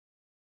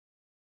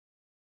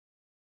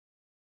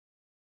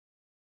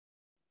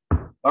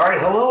All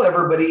right, hello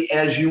everybody.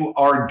 As you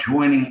are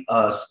joining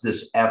us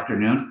this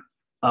afternoon,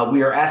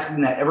 we are asking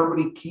that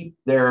everybody keep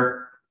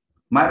their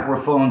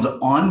microphones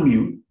on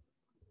mute.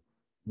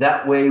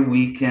 That way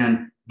we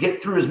can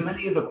get through as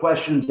many of the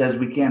questions as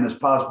we can as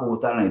possible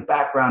without any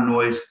background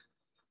noise.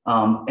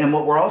 And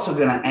what we're also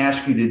going to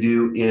ask you to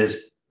do is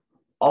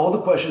all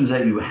the questions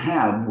that you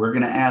have, we're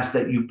going to ask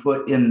that you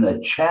put in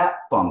the chat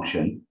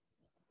function,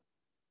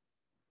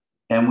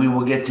 and we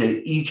will get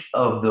to each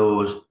of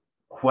those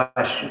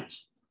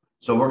questions.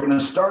 So we're going to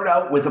start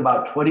out with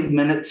about 20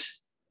 minutes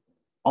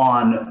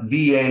on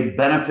VA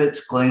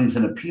benefits, claims,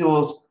 and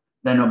appeals,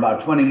 then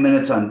about 20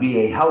 minutes on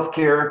VA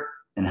healthcare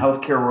and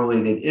healthcare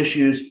related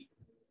issues.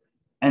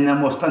 And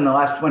then we'll spend the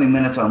last 20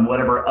 minutes on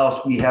whatever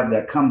else we have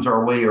that comes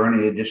our way or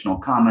any additional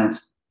comments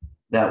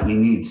that we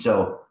need.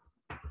 So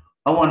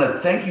I want to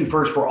thank you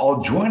first for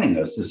all joining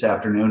us this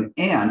afternoon.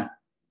 And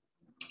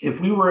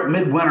if we were at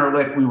midwinter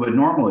like we would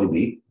normally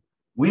be,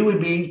 we would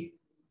be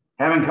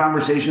having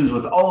conversations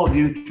with all of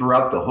you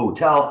throughout the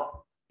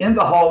hotel, in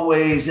the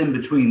hallways, in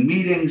between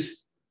meetings,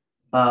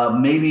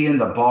 maybe in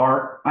the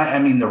bar,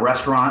 the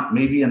restaurant,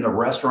 maybe in the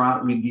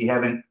restaurant, we'd be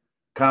having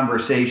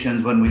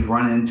conversations when we'd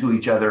run into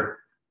each other,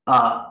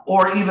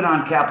 or even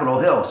on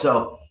Capitol Hill.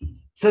 So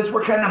since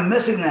we're kind of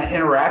missing that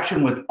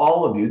interaction with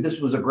all of you,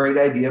 this was a great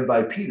idea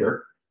by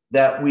Peter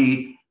that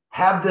we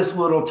have this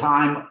little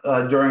time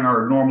during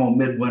our normal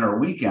midwinter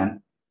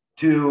weekend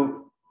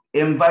to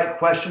invite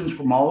questions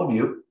from all of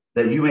you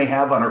that you may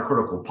have on our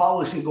critical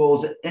policy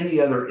goals, any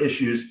other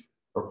issues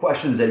or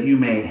questions that you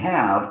may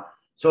have.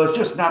 So it's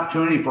just an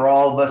opportunity for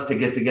all of us to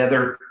get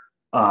together,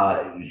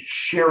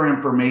 share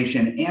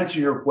information, answer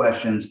your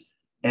questions,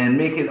 and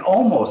make it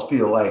almost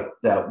feel like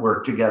that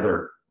we're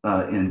together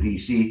in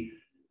DC.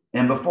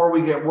 And before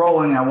we get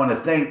rolling, I want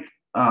to thank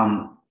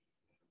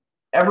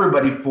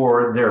everybody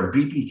for their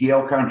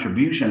BPTL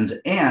contributions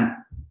and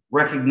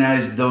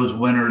recognize those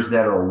winners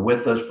that are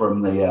with us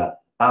from the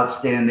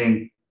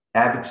Outstanding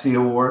Advocacy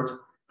Awards.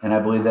 And I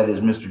believe that is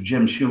Mr.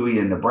 Jim Shuey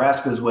in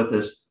Nebraska is with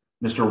us.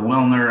 Mr.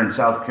 Wilner in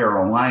South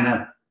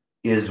Carolina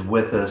is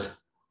with us.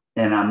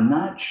 And I'm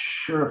not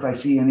sure if I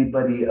see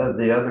anybody of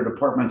the other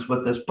departments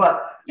with us,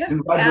 but yep.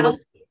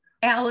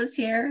 Al is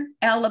here.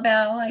 Al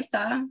LaBelle, I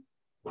saw.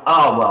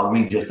 Oh, well,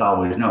 we just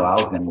always know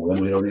Al's going to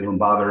win. We don't even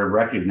bother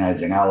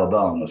recognizing Al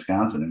LaBelle in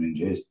Wisconsin. I mean,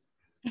 geez,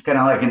 it's kind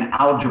of like an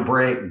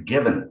algebraic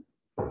given.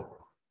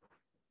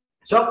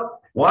 So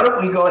why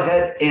don't we go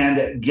ahead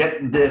and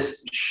get this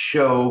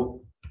show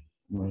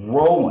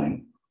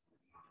rolling?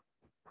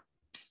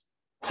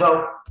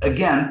 So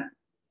again,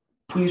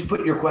 please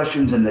put your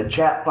questions in the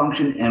chat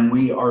function and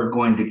we are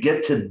going to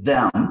get to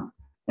them.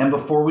 And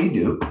before we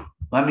do,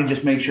 let me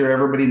just make sure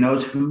everybody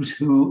knows who's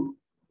who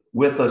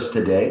with us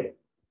today.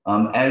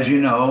 As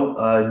you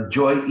know,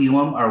 Joy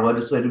Elam, our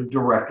legislative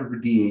director for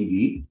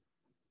DAV,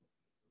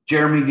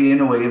 Jeremy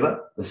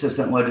Villanueva,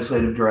 assistant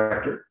legislative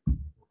director,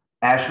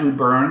 Ashley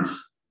Burns,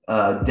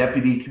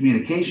 Deputy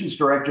Communications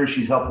Director.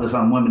 She's helped us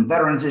on women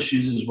veterans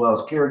issues as well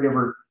as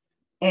caregiver.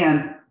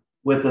 And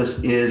with us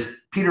is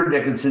Peter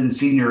Dickinson,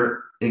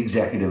 Senior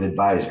Executive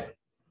Advisor.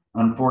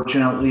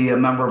 Unfortunately, a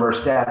member of our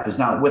staff is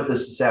not with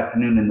us this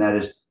afternoon, and that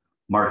is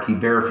Marquis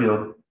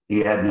Bearfield. He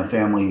had a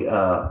family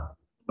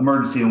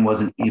emergency and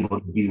wasn't able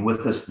to be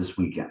with us this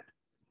weekend.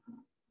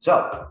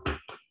 So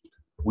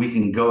we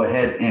can go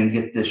ahead and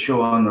get this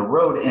show on the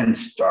road and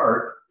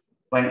start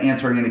by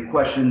answering any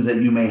questions that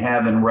you may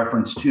have in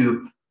reference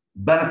to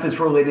benefits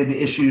related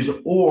issues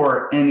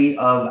or any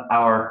of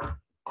our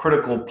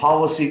critical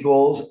policy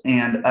goals.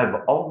 And I've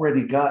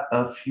already got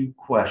a few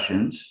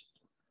questions.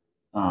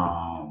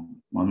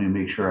 Let me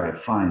make sure I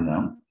find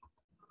them.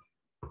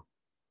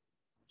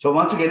 So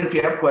once again, if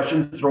you have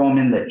questions, throw them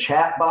in the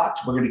chat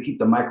box. We're going to keep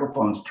the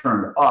microphones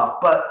turned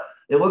off, but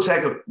it looks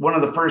like one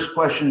of the first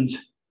questions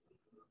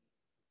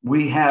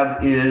we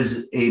have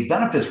is a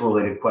benefits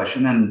related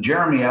question. And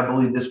Jeremy, I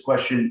believe this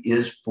question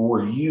is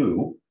for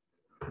you.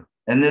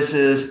 And this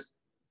is,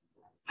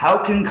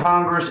 how can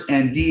Congress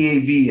and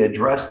DAV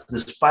address the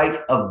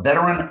spike of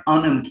veteran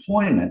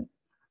unemployment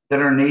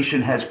that our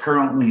nation has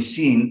currently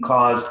seen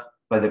caused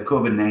by the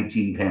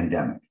COVID-19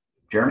 pandemic?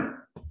 Jeremy?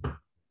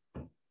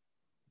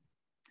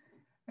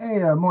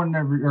 Hey, morning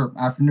or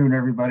afternoon,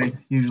 everybody.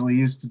 Usually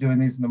used to doing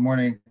these in the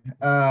morning.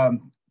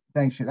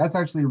 Thanks. That's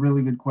actually a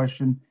really good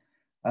question.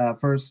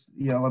 First,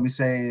 let me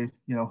say,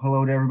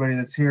 hello to everybody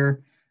that's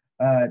here.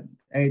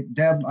 Hey,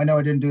 Deb, I know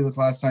I didn't do this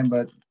last time,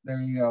 but there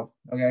you go.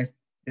 Okay,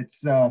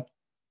 it's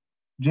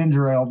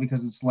ginger ale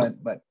because it's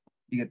Lent, but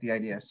you get the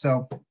idea.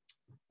 So,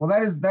 well,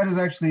 that is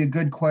actually a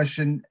good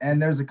question,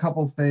 and there's a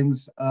couple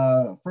things.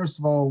 First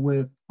of all,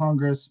 with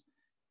Congress,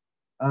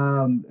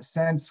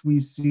 since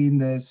we've seen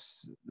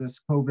this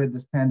COVID,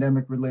 this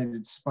pandemic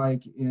related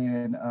spike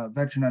in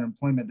veteran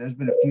unemployment, there's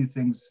been a few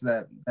things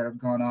that have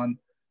gone on.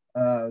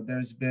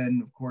 There's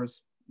been, of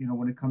course,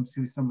 when it comes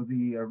to some of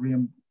the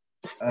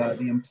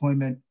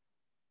employment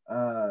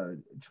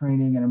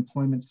training and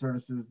employment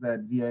services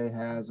that VA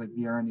has, like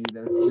the RNE,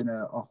 there's been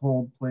a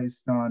hold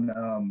placed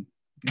on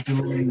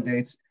delimiting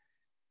dates.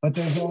 But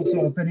there's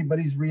also, if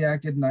anybody's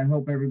reacted, and I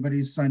hope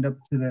everybody's signed up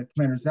to the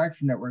Commanders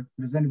Action Network,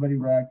 but has anybody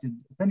reacted?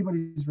 If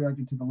anybody's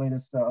reacted to the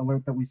latest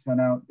alert that we sent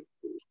out,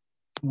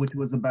 which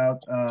was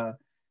about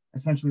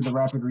essentially the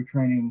rapid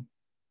retraining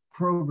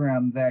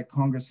program that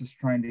Congress is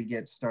trying to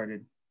get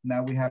started.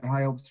 Now, we had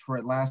high hopes for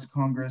it last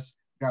Congress,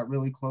 got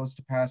really close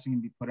to passing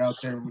and be put out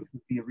there, which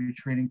would be a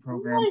retraining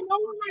program.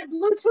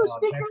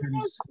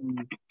 Veterans who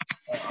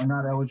are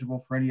not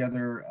eligible for any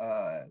other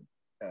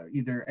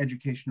either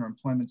education or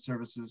employment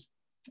services,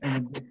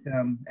 and would get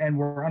them, and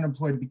were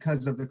unemployed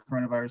because of the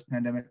coronavirus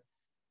pandemic,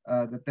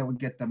 that would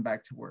get them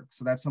back to work.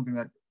 So that's something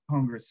that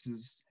Congress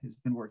has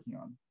been working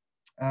on.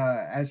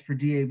 As for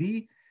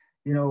DAV,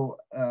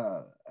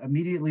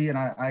 immediately, and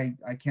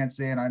I can't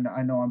say, and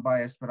I know I'm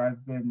biased, but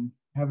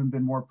haven't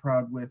been more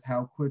proud with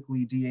how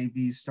quickly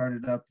DAV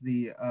started up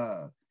the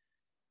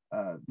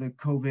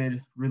COVID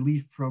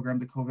relief program,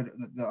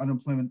 the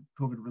unemployment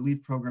COVID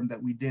relief program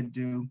that we did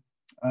do.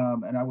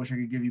 And I wish I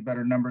could give you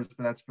better numbers,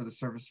 but that's for the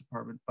service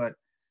department. But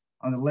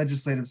on the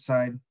legislative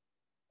side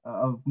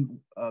of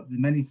the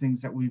many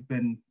things that we've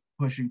been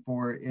pushing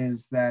for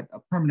is that a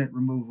permanent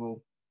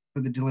removal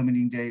for the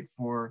delimiting date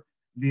for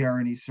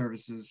VRNE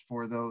services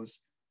for those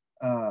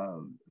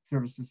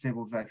service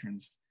disabled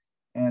veterans.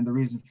 And the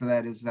reason for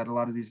that is that a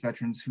lot of these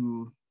veterans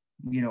who,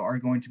 are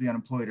going to be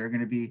unemployed are going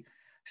to be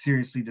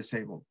seriously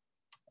disabled.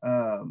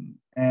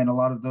 And a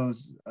lot of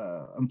those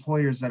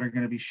employers that are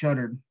going to be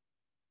shuttered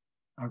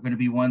are going to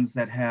be ones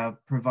that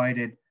have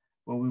provided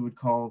what we would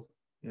call,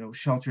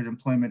 sheltered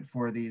employment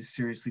for these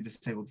seriously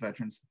disabled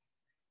veterans.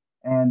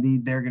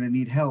 And they're going to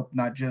need help,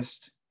 not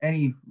just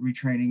any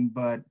retraining,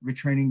 but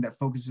retraining that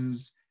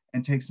focuses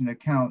and takes into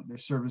account their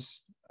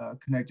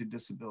service-connected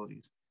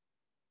disabilities.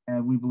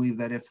 And we believe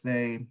that if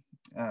they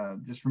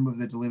just remove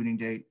the delimiting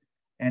date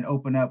and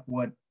open up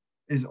what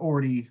is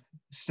already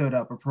stood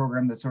up, a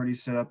program that's already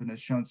stood up and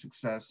has shown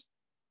success,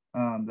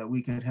 that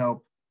we could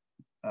help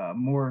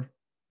more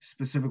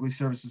specifically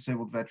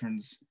service-disabled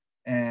veterans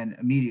and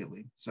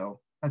immediately. So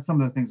that's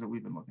some of the things that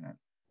we've been looking at.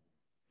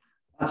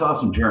 That's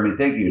awesome, Jeremy.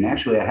 Thank you. And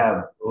actually,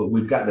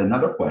 we've got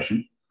another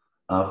question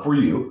for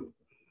you.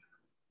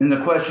 And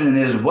the question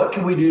is, what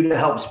can we do to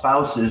help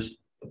spouses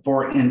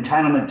for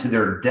entitlement to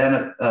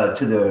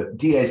the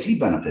DIC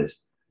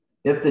benefits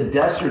if the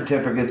death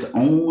certificates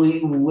only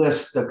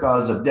list the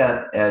cause of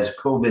death as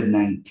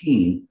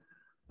COVID-19?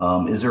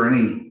 Is there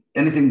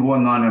anything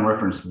going on in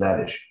reference to that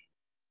issue?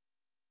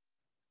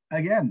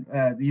 Again,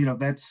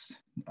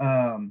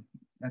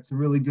 that's a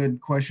really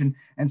good question,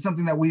 and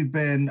something that we've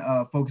been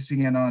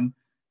focusing in on,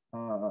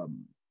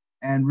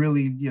 and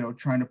really,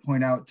 trying to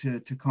point out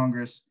to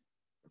Congress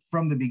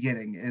from the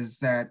beginning is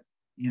that,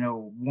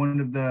 one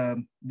of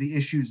the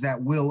issues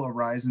that will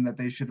arise and that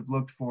they should have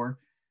looked for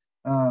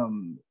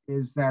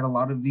is that a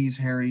lot of these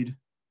harried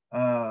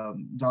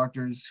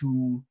doctors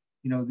who,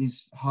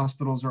 these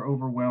hospitals are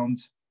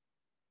overwhelmed,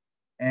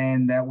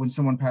 and that when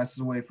someone passes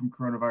away from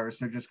coronavirus,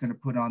 they're just going to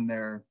put on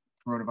their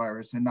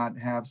coronavirus and not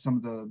have some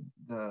of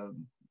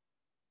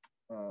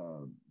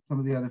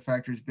the other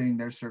factors being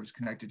their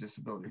service-connected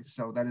disabilities.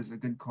 So that is a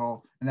good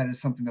call, and that is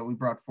something that we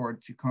brought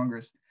forward to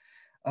Congress.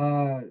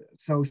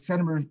 So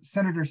Senator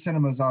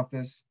Sinema's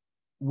office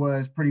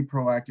was pretty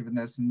proactive in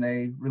this, and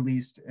they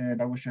released,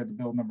 and I wish I had the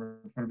bill number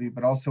in front of me,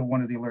 but also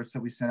one of the alerts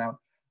that we sent out,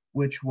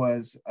 which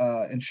was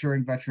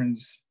Ensuring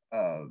Veterans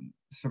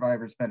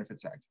Survivors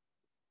Benefits Act.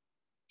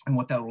 And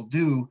what that will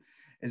do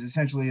is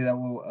essentially that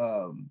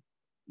will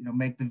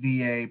make the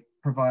VA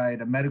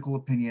provide a medical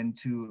opinion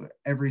to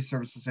every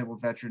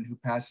service-disabled veteran who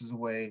passes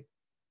away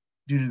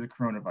due to the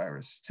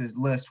coronavirus, to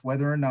list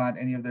whether or not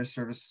any of their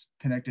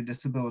service-connected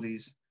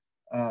disabilities,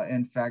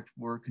 in fact,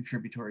 were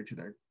contributory to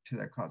their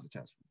cause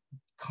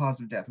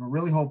of death. We're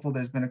really hopeful.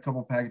 There's been a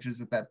couple packages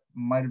that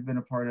might have been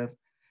a part of,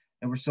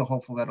 and we're still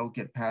hopeful that it'll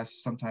get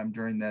passed sometime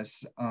during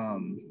this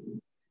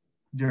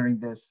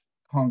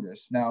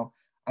Congress. Now,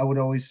 I would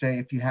always say,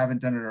 if you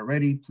haven't done it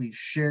already, please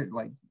share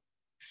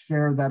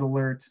that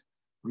alert,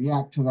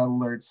 react to that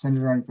alert, send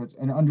it around your friends,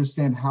 and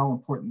understand how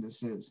important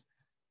this is.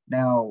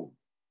 Now,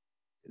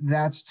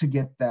 that's to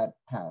get that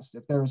passed.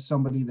 If there is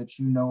somebody that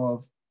you know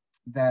of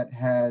that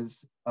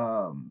has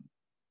a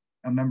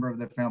member of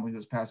their family who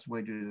has passed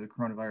away due to the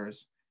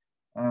coronavirus,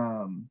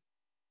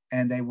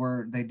 and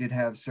they did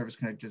have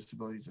service-connected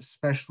disabilities,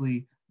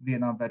 especially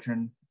Vietnam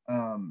veteran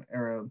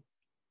era,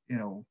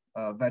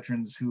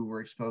 veterans who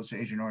were exposed to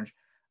Agent Orange,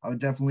 I would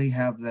definitely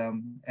have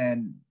them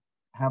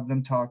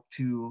talk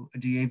to a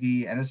DAV,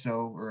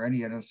 NSO, or any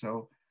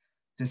NSO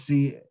to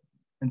see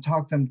and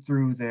talk them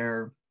through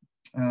their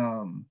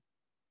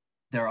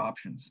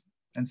options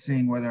and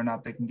seeing whether or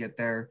not they can get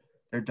their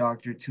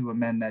doctor to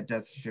amend that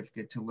death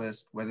certificate to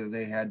list whether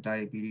they had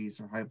diabetes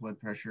or high blood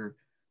pressure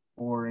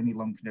or any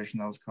lung condition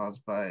that was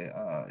caused by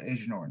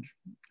Agent Orange.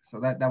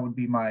 So that would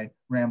be my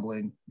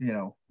rambling,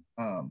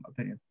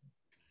 opinion.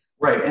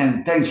 Right,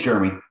 and thanks,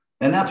 Jeremy.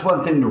 And that's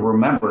one thing to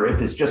remember.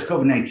 If it's just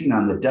COVID-19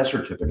 on the death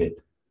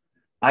certificate,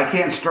 I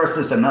can't stress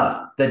this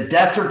enough. The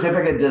death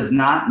certificate does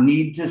not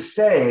need to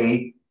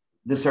say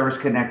the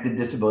service-connected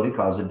disability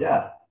cause of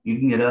death. You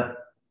can get a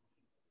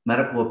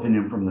medical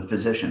opinion from the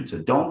physician. So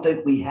don't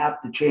think we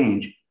have to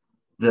change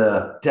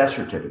the death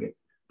certificate,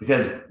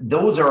 because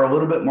those are a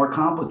little bit more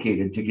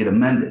complicated to get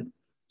amended.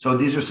 So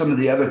these are some of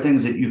the other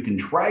things that you can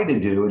try to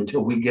do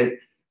until we get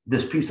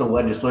this piece of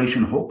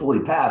legislation hopefully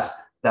passed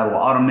that will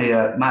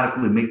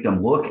automatically make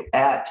them look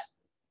at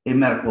a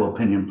medical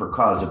opinion for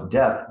cause of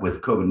death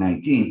with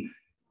COVID-19,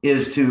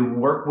 is to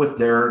work with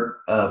their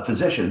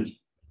physicians,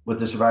 with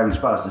the surviving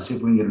spouse, to see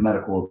if we can get a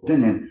medical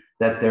opinion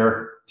that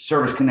their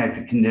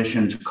service-connected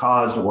conditions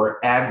caused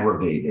or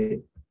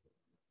aggravated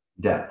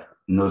death.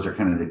 And those are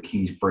kind of the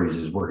key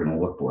phrases we're going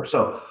to look for.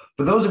 So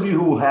for those of you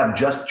who have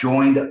just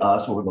joined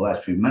us over the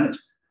last few minutes,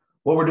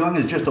 what we're doing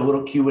is just a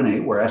little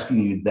Q&A. We're asking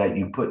you that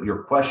you put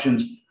your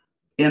questions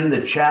in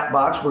the chat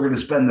box. We're going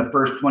to spend the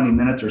first 20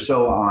 minutes or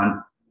so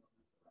on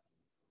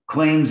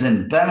claims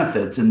and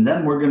benefits, and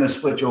then we're going to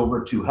switch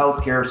over to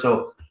healthcare.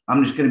 So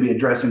I'm just going to be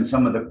addressing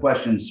some of the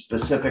questions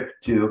specific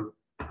to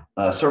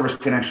service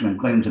connection and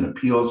claims and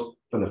appeals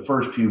for the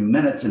first few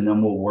minutes, and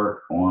then we'll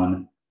work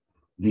on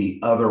the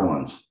other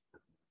ones.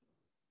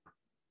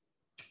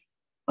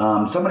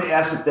 Somebody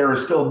asked if there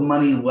is still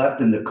money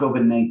left in the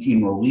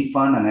COVID-19 relief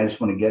fund, and I just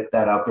want to get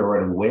that out there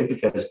right away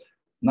because I'm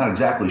not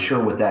exactly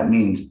sure what that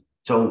means.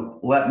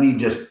 So let me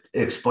just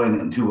explain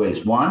it in two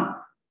ways. One,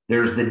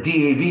 there's the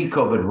DAV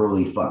COVID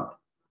relief fund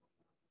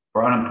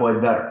for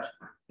unemployed veterans.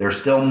 There's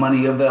still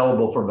money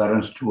available for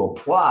veterans to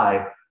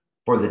apply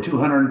for the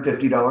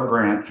 $250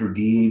 grant through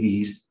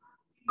DAV's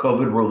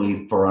COVID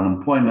relief for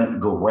unemployment.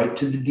 Go right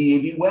to the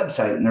DAV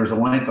website, and there's a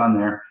link on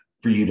there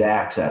for you to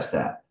access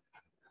that.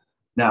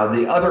 Now,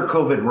 the other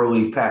COVID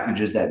relief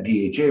packages that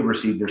VHA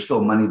received, there's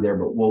still money there,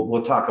 but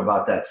we'll talk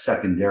about that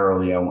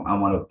secondarily. I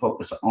want to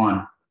focus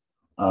on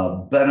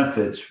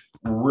benefits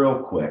real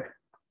quick.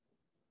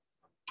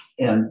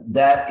 And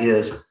that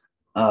is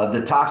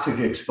the toxic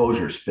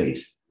exposure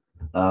space.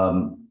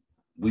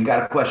 We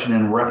got a question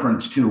in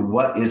reference to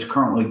what is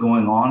currently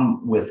going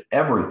on with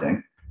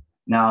everything.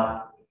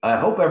 Now, I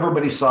hope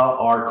everybody saw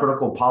our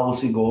critical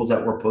policy goals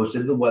that were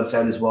posted to the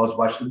website as well as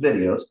watched the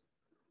videos.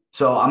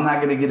 So I'm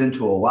not going to get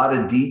into a lot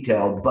of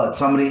detail, but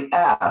somebody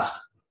asked,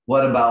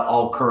 what about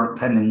all current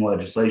pending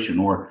legislation,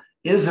 or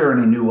is there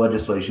any new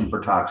legislation for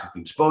toxic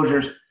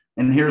exposures?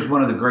 And here's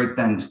one of the great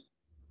things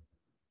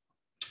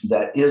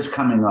that is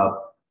coming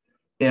up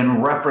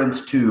in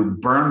reference to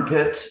burn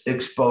pits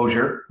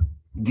exposure.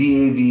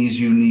 DAV's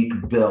unique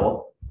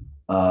bill,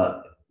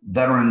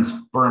 Veterans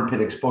Burn Pit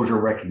Exposure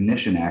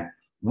Recognition Act,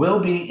 will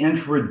be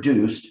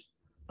introduced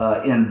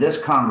in this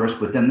Congress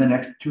within the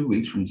next 2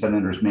 weeks from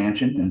Senators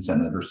Manchin and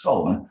Senator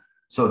Sullivan.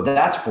 So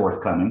that's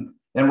forthcoming.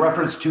 In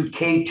reference to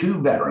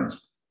K2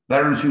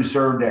 veterans who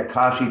served at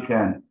Kashi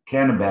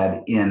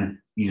Kanabad in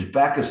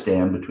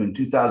Uzbekistan between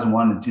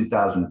 2001 and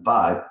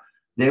 2005,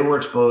 they were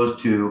exposed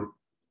to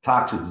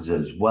toxins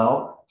as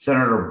well.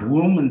 Senator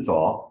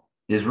Blumenthal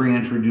is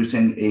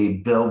reintroducing a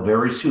bill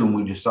very soon.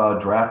 We just saw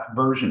a draft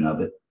version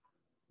of it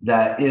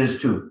that is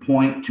to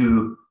point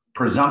to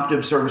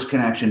presumptive service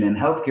connection and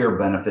healthcare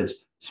benefits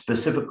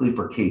specifically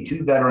for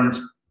K2 veterans.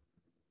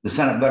 The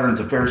Senate Veterans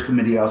Affairs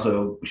Committee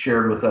also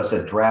shared with us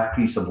a draft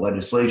piece of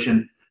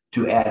legislation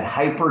to add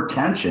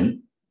hypertension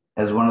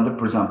as one of the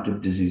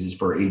presumptive diseases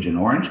for Agent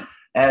Orange.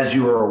 As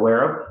you are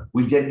aware of,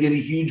 we did get a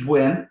huge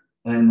win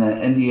in the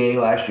NDA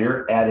last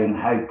year, adding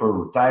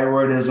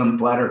hypothyroidism,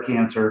 bladder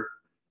cancer,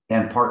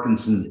 and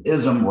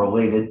Parkinsonism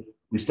related.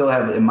 We still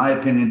have, in my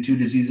opinion, two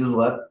diseases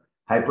left: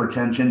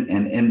 hypertension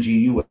and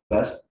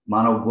MGUS,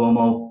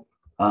 monoclonal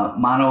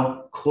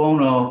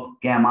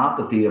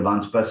gammopathy of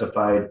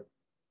unspecified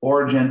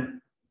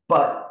origin.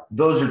 But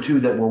those are two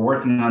that we're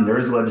working on. There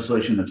is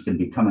legislation that's going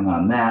to be coming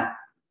on that,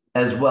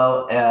 as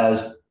well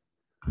as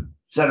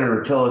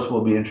Senator Tillis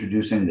will be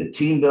introducing the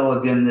team bill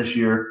again this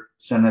year.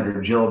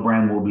 Senator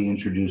Gillibrand will be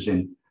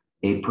introducing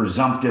a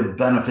presumptive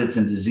benefits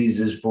and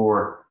diseases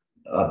for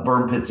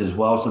burn pits as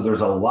well. So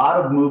there's a lot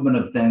of movement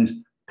of things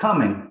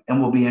coming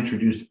and will be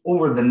introduced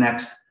over the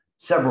next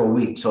several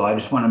weeks. So I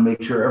just want to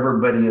make sure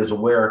everybody is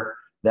aware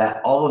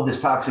that all of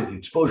this toxic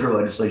exposure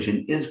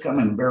legislation is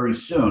coming very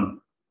soon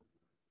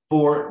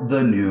for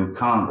the new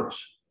Congress.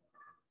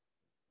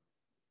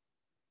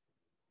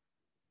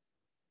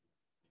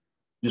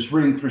 Just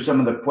reading through some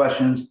of the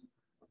questions.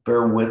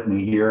 Bear with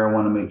me here. I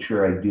want to make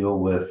sure I deal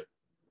with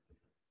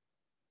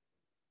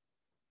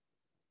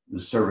the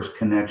service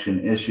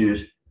connection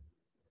issues.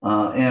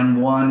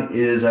 And one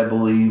is, I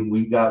believe,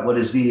 we got, what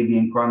is DAV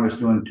and Congress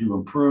doing to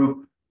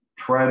improve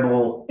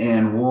tribal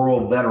and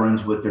rural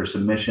veterans with their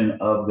submission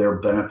of their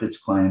benefits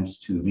claims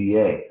to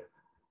VA?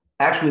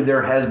 Actually,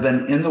 there has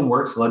been in the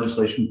works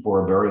legislation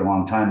for a very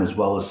long time, as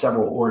well as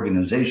several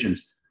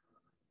organizations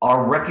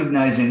are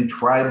recognizing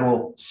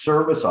tribal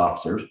service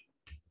officers,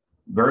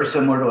 very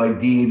similar to like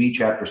DAV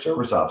chapter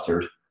service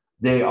officers.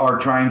 They are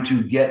trying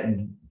to get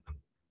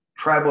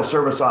tribal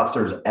service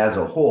officers as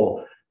a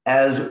whole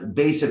as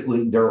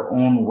basically their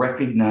own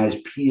recognized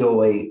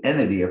POA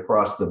entity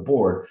across the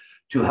board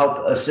to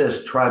help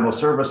assist tribal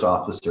service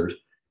officers.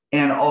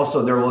 And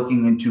also they're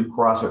looking into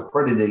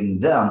cross-accrediting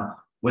them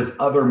with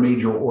other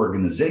major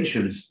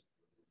organizations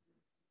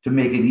to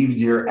make it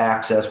easier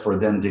access for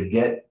them to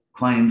get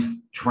claims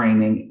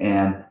training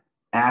and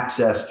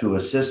access to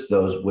assist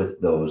those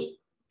with those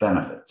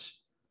benefits.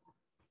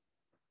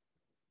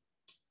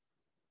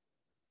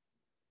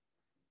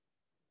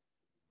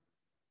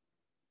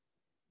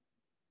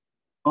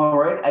 All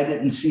right, I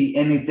didn't see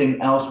anything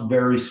else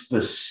very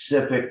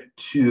specific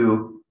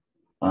to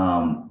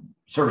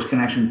service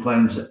connection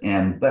claims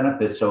and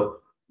benefits. So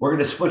we're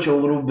going to switch a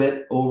little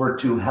bit over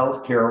to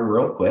healthcare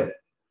real quick.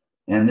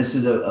 And this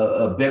is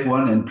a big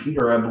one. And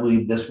Peter, I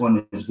believe this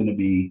one is going to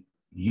be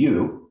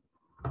you.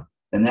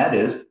 And that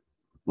is,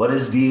 what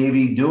is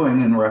DAV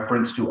doing in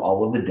reference to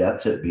all of the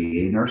deaths at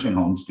VA nursing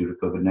homes due to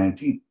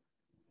COVID-19?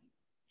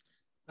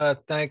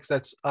 Thanks.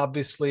 That's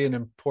obviously an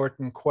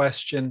important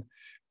question.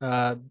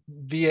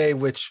 VA,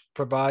 which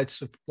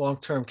provides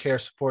long-term care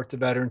support to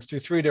veterans through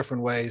three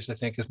different ways, I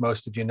think, as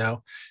most of you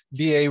know.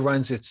 VA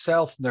runs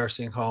itself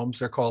nursing homes.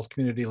 They're called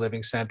community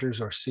living centers,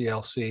 or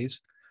CLCs.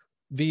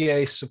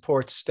 VA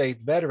supports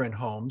state veteran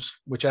homes,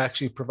 which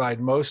actually provide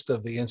most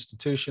of the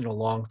institutional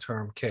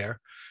long-term care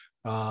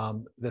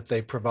that they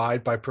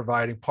provide by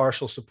providing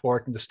partial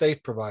support, and the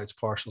state provides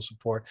partial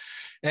support.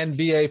 And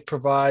VA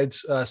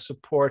provides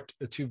support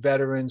to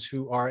veterans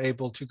who are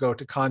able to go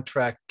to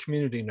contract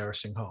community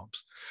nursing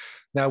homes.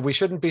 Now, we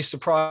shouldn't be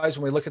surprised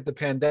when we look at the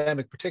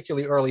pandemic,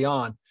 particularly early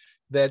on,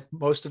 that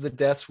most of the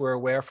deaths we're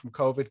aware from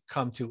COVID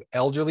come to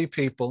elderly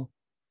people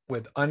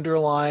with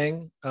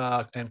underlying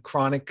and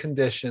chronic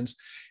conditions,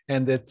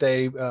 and that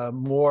they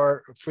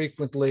more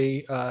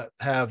frequently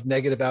have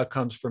negative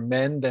outcomes for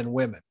men than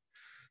women.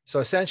 So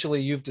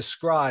essentially, you've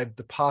described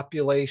the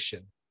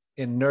population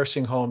in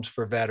nursing homes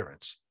for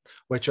veterans,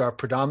 which are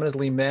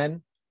predominantly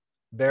men,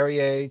 very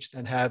aged,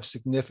 and have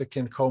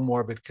significant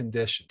comorbid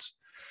conditions.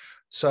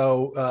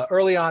 So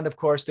early on, of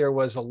course, there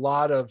was a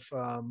lot of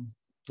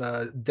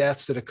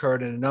deaths that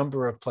occurred in a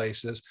number of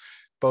places,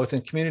 both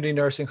in community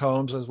nursing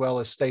homes as well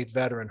as state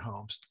veteran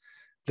homes.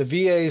 The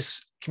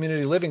VA's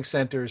community living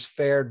centers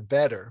fared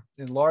better,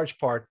 in large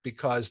part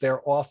because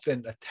they're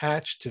often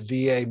attached to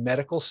VA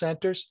medical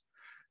centers.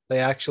 They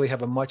actually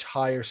have a much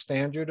higher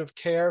standard of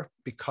care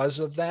because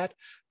of that.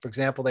 For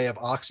example, they have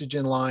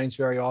oxygen lines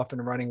very often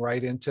running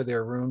right into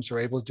their rooms. They're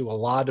able to do a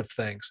lot of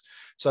things.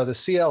 So the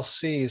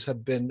CLCs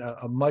have been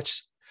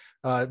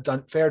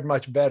fared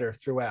much better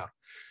throughout.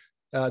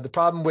 The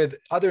problem with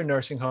other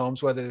nursing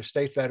homes, whether they're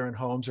state veteran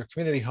homes or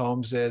community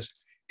homes, is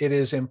it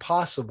is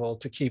impossible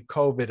to keep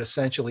COVID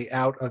essentially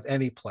out of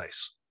any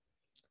place.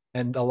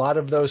 And a lot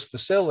of those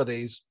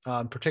facilities,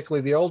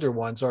 particularly the older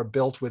ones, are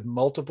built with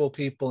multiple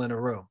people in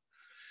a room.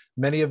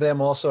 Many of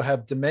them also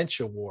have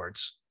dementia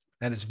wards,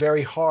 and it's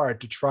very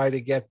hard to try to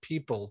get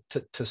people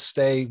to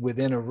stay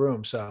within a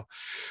room. So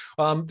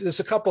there's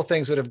a couple of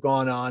things that have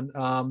gone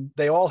on.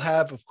 They all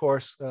have, of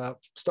course,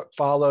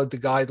 followed the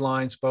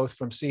guidelines, both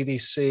from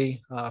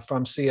CDC,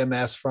 from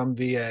CMS, from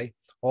VA,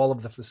 all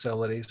of the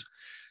facilities.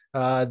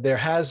 There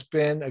has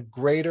been a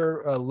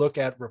greater look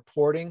at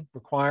reporting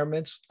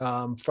requirements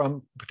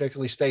from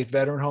particularly state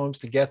veteran homes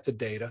to get the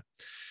data.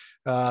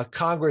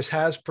 Congress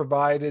has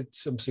provided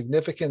some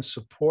significant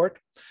support.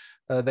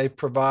 They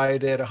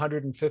provided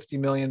 $150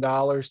 million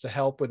to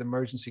help with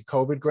emergency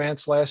COVID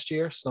grants last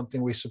year,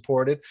 something we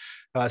supported.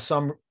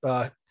 Some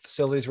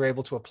facilities were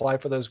able to apply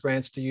for those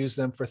grants to use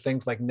them for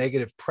things like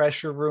negative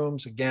pressure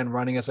rooms, again,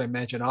 running, as I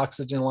mentioned,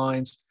 oxygen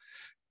lines,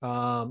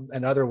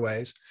 and other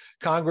ways.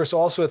 Congress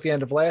also, at the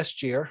end of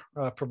last year,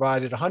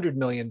 provided $100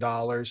 million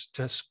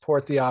to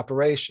support the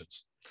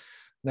operations.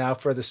 Now,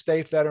 for the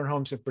state veteran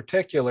homes in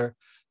particular,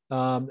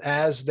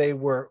 as they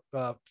were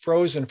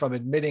frozen from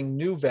admitting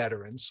new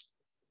veterans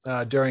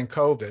during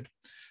COVID,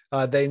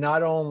 they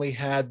not only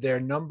had their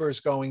numbers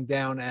going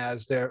down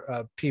as their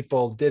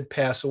people did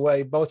pass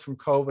away, both from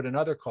COVID and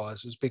other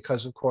causes,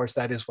 because of course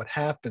that is what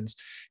happens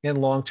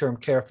in long-term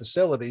care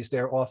facilities.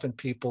 They're often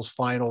people's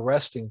final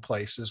resting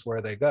places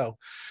where they go.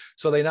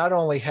 So they not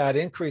only had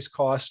increased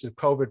costs of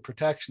COVID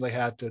protection they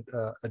had to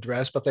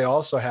address, but they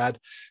also had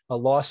a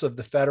loss of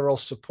the federal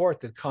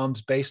support that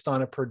comes based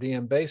on a per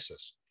diem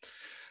basis.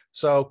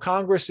 So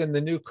Congress, in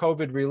the new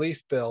COVID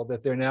relief bill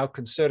that they're now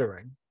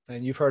considering,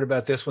 and you've heard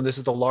about this one, this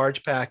is the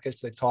large package.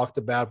 They talked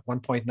about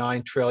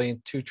 $1.9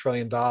 trillion, $2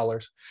 trillion.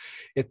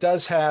 It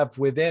does have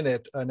within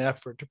it an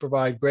effort to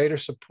provide greater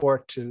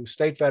support to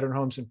state veteran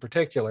homes in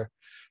particular,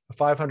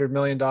 $500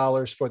 million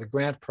for the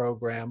grant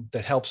program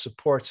that helps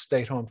support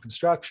state home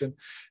construction,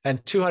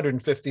 and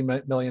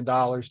 $250 million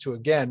to,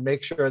 again,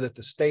 make sure that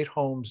the state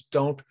homes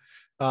don't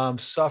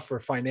suffer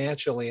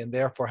financially and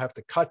therefore have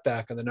to cut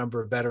back on the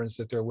number of veterans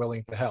that they're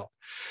willing to help.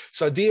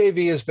 So DAV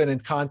has been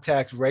in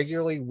contact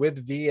regularly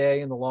with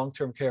VA and the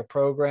long-term care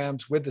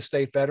programs, with the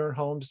state veteran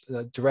homes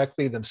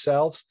directly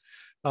themselves.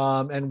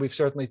 And we've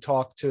certainly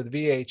talked to the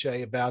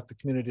VHA about the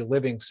community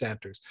living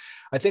centers.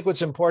 I think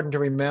what's important to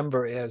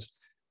remember is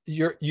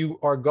you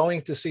are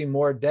going to see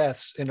more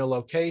deaths in a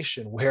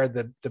location where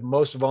the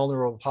most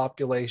vulnerable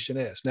population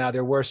is. Now,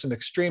 there were some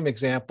extreme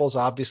examples.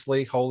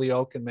 Obviously,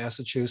 Holyoke in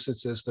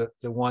Massachusetts is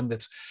the one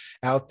that's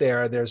out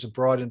there. There's a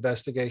broad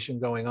investigation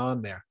going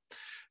on there.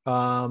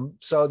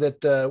 so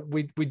that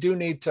we do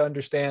need to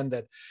understand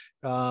that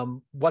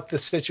what the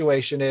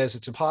situation is.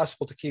 It's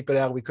impossible to keep it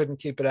out. We couldn't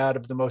keep it out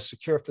of the most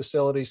secure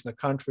facilities in the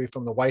country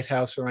from the White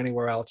House or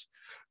anywhere else.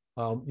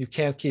 You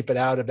can't keep it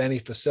out of any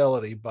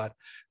facility, but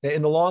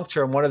in the long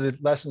term, one of the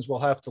lessons we'll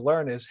have to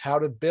learn is how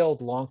to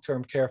build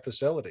long-term care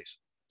facilities.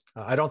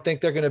 I don't think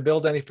they're going to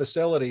build any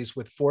facilities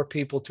with 4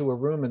 people to a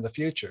room in the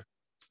future.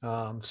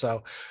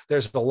 So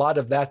there's a lot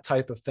of that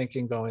type of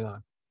thinking going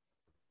on.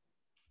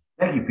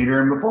 Thank you,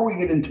 Peter. And before we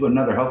get into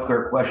another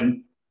healthcare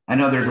question, I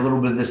know there's a little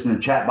bit of this in the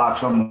chat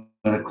box, so I'm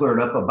going to clear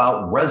it up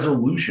about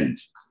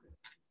resolutions.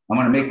 I'm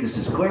going to make this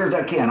as clear as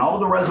I can. All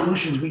the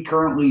resolutions we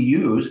currently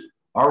use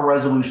are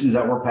resolutions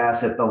that were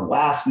passed at the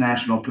last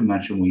national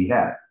convention we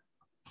had.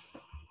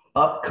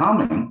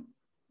 Upcoming,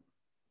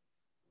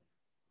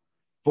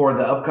 for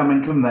the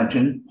upcoming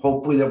convention,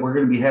 hopefully that we're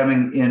going to be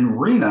having in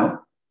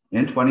Reno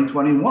in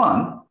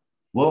 2021,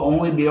 we'll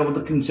only be able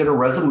to consider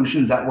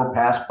resolutions that were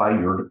passed by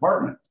your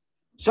department.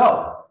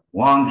 So,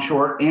 long,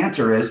 short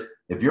answer is,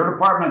 if your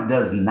department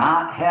does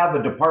not have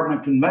a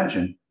department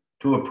convention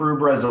to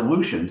approve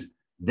resolutions,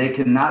 they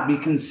cannot be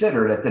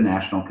considered at the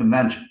national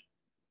convention.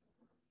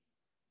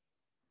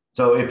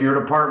 So if your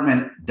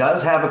department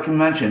does have a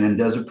convention and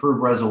does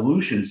approve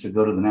resolutions to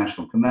go to the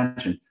national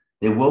convention,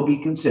 they will be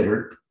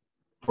considered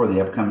for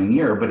the upcoming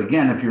year. But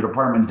again, if your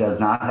department does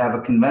not have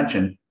a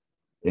convention,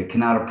 it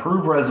cannot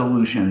approve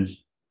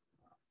resolutions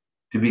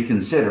to be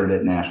considered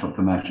at national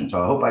convention.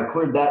 So I hope I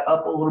cleared that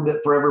up a little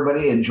bit for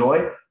everybody.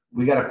 Enjoy.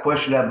 We got a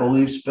question, I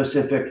believe,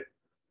 specific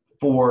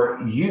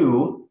for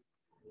you,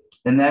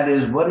 and that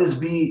is what is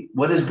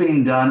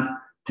being done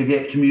to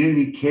get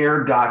community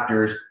care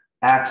doctors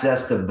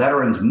access to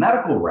veterans'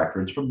 medical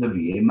records from the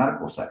VA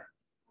Medical Center.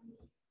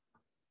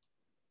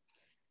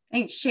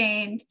 Thanks,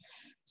 Shane.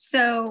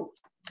 So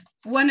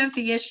one of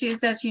the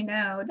issues, as you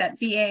know, that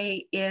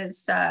VA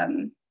is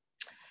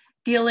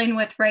dealing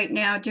with right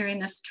now during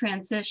this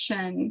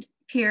transition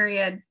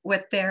period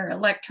with their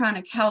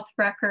electronic health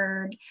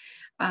record,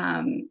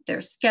 their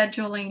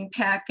scheduling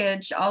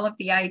package, all of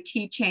the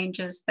IT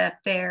changes that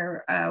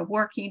they're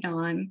working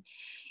on,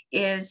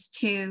 is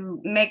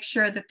to make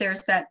sure that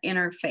there's that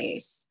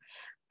interface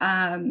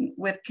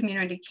with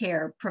community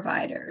care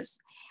providers.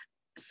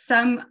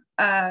 Some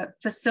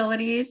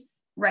facilities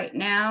right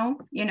now,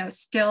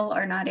 still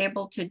are not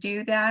able to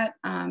do that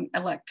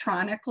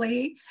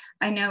electronically.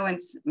 I know in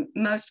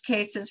most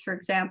cases, for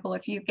example,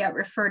 if you get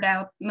referred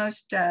out,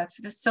 most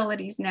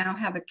facilities now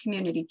have a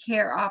community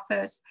care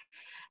office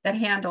that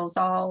handles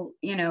all,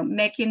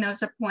 making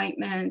those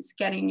appointments,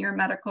 getting your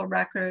medical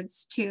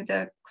records to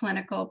the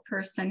clinical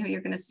person who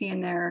you're going to see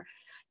in their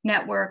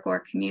network or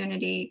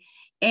community,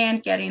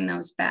 and getting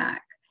those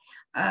back.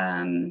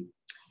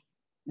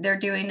 They're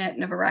doing it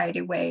in a variety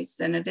of ways,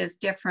 and it is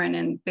different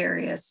in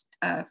various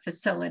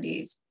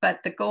facilities.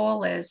 But the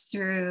goal is,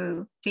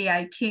 through the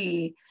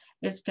IT,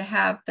 is to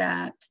have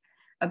that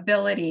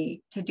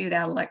ability to do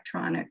that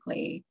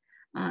electronically.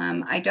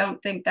 I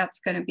don't think that's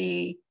going to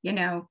be,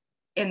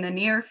 in the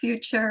near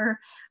future,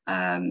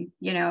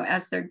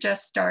 as they're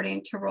just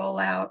starting to roll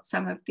out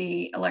some of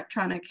the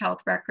electronic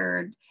health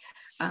record,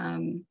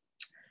 in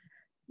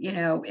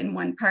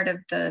one part of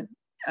the,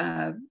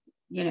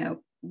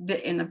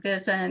 in the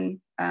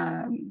VISN,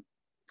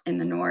 in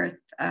the north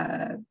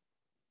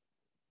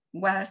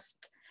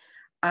west,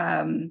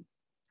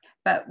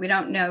 but we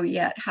don't know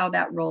yet how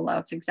that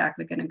rollout's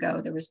exactly going to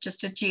go. There was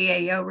just a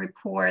GAO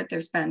report.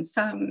 There's been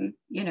some,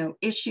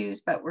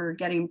 issues, but we're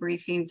getting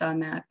briefings on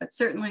that. But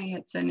certainly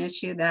it's an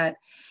issue that,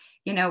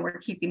 we're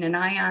keeping an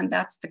eye on.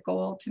 That's the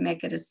goal, to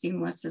make it as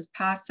seamless as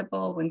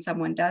possible when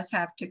someone does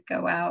have to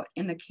go out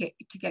to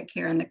get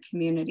care in the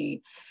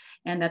community,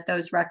 and that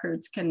those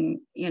records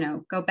can,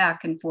 go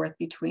back and forth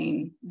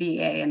between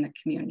VA and the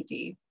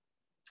community.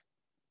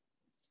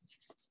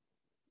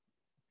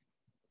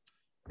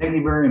 Thank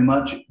you very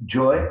much,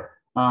 Joy.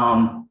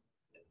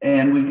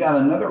 And we've got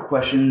another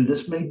question.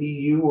 This may be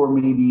you or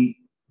maybe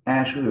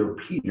Ashley or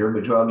Peter,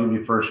 but Joy, I'll give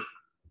you first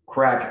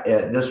crack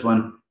at this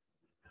one.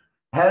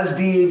 Has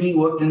DAV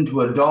looked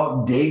into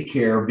adult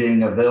daycare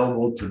being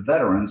available to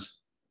veterans,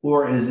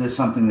 or is this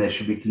something that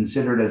should be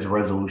considered as a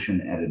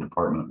resolution at a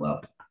department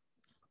level?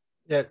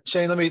 Yeah,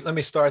 Shane, let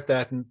me start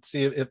that and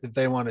see if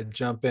they want to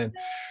jump in.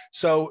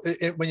 So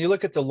when you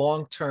look at the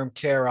long-term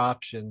care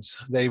options,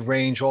 they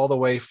range all the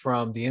way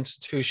from the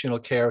institutional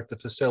care at the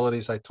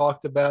facilities I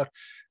talked about,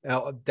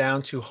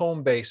 down to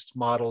home-based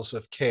models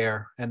of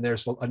care. And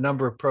there's a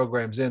number of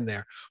programs in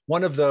there.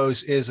 One of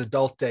those is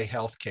adult day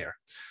health care,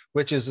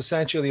 which is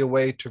essentially a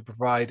way to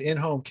provide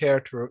in-home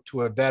care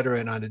to a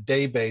veteran on a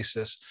day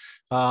basis,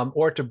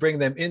 or to bring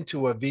them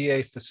into a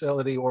VA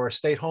facility or a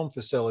state home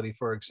facility,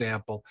 for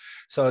example,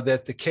 so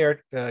that the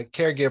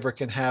caregiver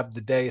can have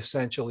the day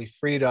essentially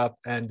freed up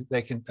and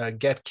they can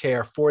get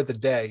care for the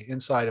day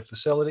inside a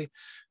facility.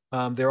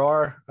 They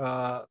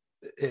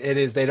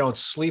don't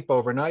sleep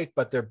overnight,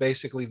 but they're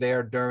basically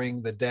there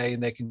during the day,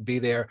 and they can be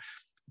there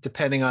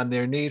depending on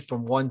their need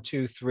from 1,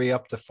 2, 3,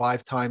 up to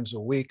 5 times a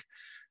week.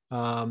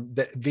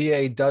 The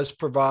VA does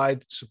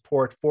provide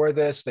support for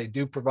this. They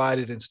do provide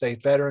it in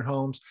state veteran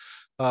homes.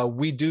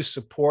 We do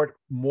support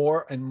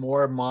more and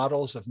more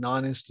models of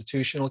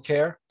non-institutional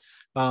care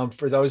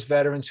for those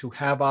veterans who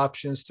have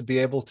options to be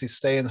able to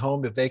stay in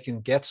home if they can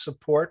get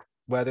support,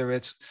 whether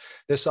it's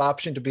this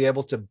option to be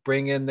able to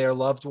bring in their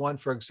loved one,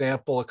 for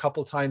example, a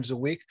couple times a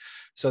week,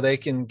 so they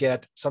can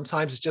get,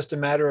 sometimes it's just a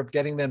matter of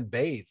getting them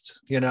bathed,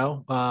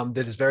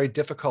 that is very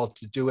difficult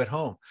to do at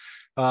home.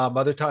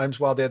 Other times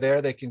while they're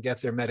there, they can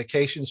get their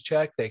medications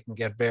checked, they can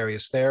get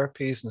various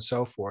therapies and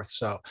so forth.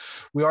 So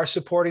we are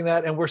supporting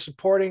that, and we're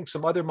supporting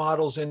some other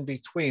models in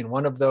between.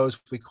 One of those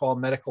we call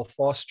medical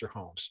foster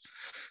homes.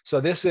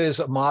 So this is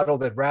a model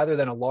that rather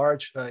than a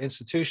large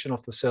institutional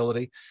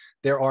facility,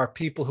 there are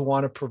people who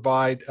want to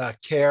provide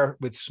care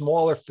with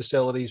smaller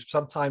facilities,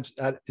 sometimes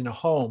in a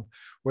home,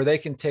 where they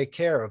can take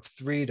care of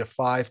 3 to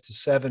 5 to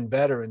 7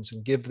 veterans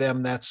and give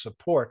them that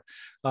support.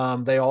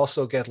 They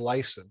also get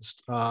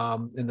licensed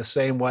in the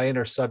same way and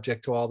are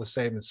subject to all the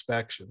same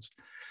inspections.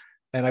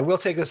 And I will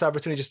take this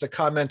opportunity just to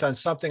comment on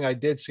something I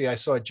did see. I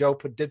saw Joe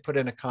did put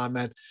in a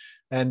comment,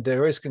 and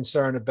there is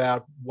concern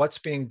about what's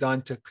being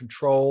done to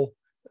control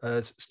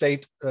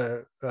state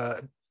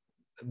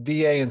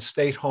VA and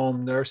state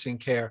home nursing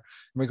care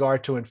in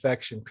regard to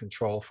infection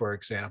control, for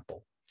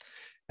example.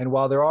 And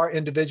while there are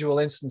individual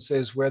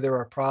instances where there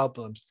are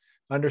problems,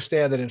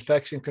 understand that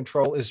infection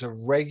control is a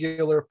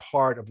regular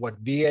part of what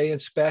VA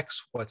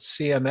inspects, what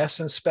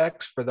CMS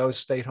inspects for those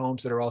state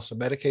homes that are also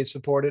Medicaid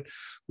supported,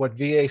 what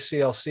VA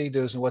CLC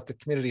does, and what the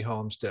community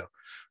homes do.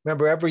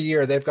 Remember, every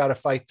year they've got to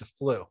fight the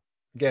flu.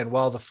 Again,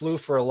 while the flu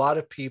for a lot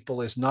of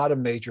people is not a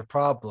major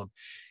problem,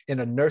 in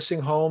a nursing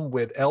home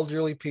with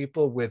elderly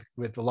people with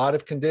a lot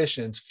of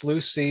conditions,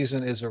 flu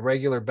season is a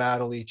regular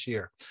battle each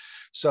year.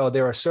 So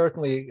there are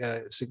certainly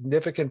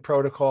significant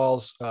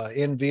protocols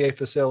in VA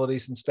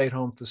facilities and state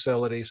home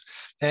facilities.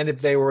 And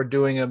if they were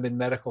doing them in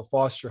medical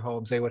foster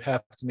homes, they would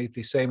have to meet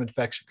the same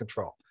infection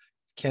control.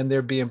 Can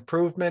there be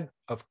improvement?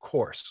 Of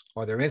course.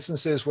 Are there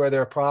instances where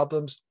there are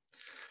problems?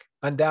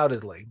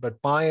 Undoubtedly.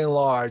 But by and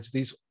large,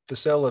 these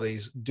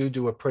facilities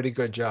do a pretty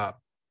good job.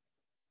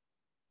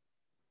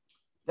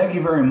 Thank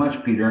you very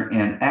much, Peter.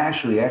 And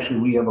actually,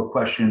 we have a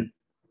question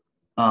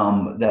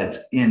that's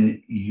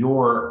in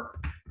your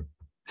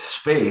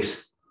space,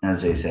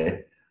 as they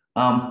say.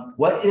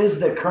 What is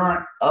the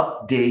current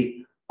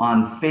update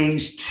on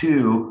phase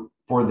 2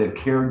 for the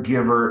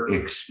caregiver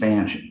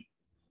expansion?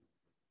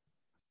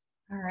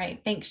 All right,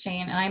 thanks,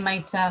 Shane. And I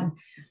might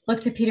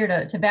look to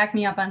Peter to back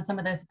me up on some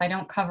of this if I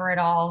don't cover it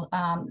all.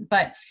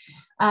 But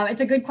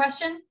it's a good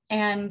question.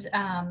 And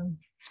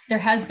there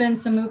has been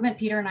some movement.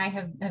 Peter and I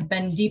have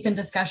been deep in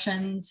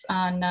discussions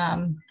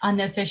on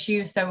this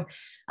issue. So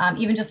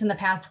even just in the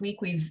past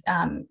week, we've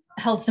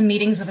held some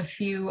meetings with a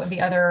few of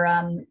the other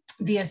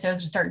VSOs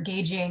to start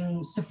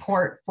gauging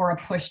support for a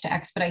push to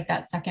expedite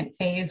that second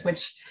phase,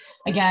 which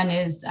again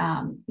is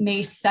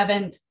May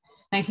 7th,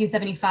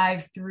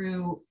 1975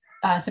 through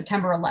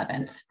September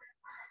 11th.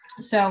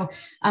 So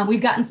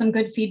we've gotten some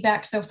good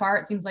feedback so far.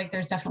 It seems like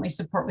there's definitely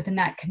support within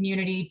that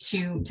community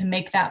to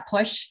make that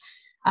push.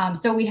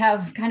 So we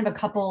have kind of a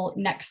couple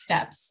next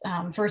steps.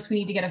 First, we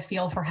need to get a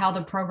feel for how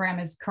the program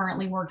is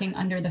currently working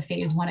under the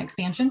phase 1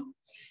 expansion.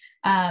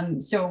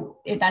 So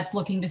that's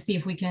looking to see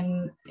if we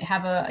can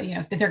have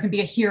if there can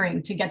be a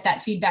hearing to get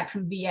that feedback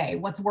from VA,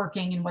 what's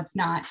working and what's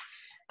not.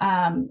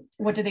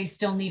 What do they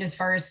still need as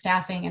far as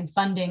staffing and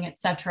funding, et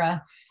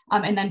cetera.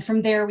 And then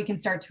from there, we can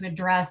start to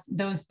address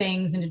those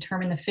things and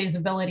determine the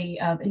feasibility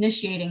of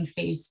initiating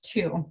phase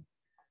 2.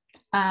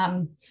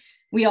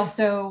 We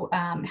also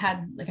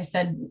had, like I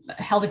said,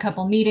 held a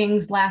couple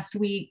meetings last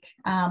week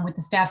with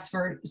the staffs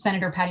for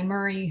Senator Patty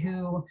Murray,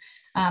 who,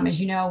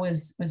 as you know,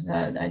 was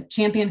a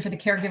champion for the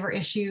caregiver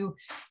issue,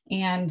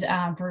 and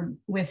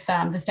with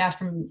the staff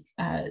from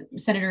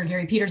Senator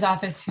Gary Peters'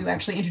 office, who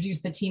actually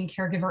introduced the Team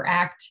Caregiver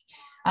Act,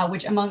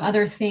 which, among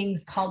other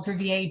things, called for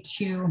VA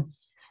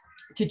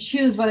to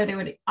choose whether they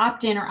would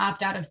opt in or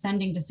opt out of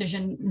sending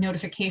decision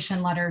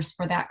notification letters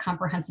for that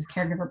comprehensive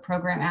caregiver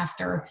program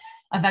after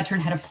a veteran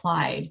had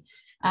applied.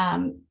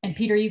 And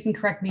Peter, you can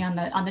correct me on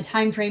the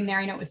time frame there.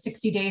 I know it was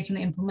 60 days from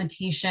the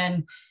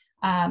implementation,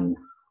 and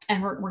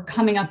we're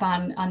coming up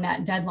on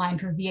that deadline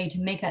for VA to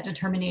make that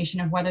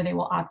determination of whether they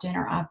will opt in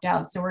or opt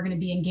out. So we're going to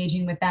be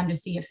engaging with them to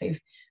see if they've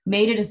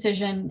made a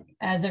decision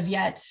as of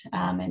yet,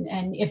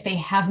 and if they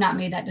have not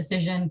made that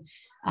decision,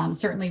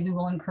 certainly we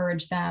will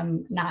encourage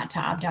them not to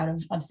opt out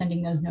of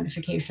sending those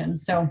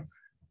notifications. So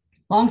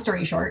long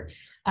story short,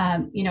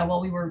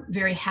 while we were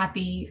very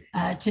happy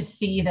to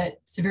see that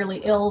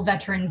severely ill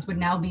veterans would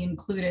now be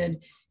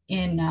included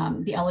in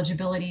the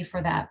eligibility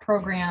for that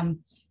program,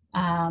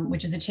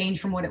 which is a change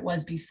from what it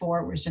was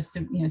before. It was just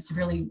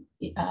severely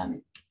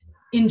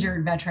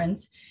injured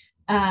veterans,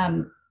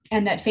 and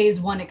that phase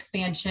 1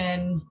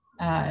 expansion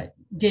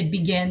did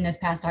begin this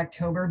past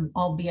October,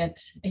 albeit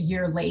a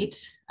year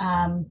late.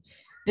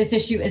 This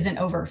issue isn't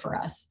over for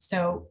us.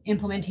 So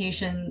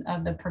implementation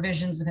of the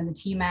provisions within the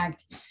TEAM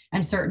Act,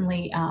 and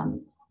certainly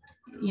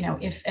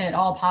if at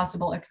all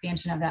possible,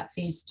 expansion of that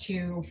phase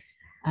 2,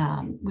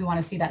 we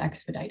want to see that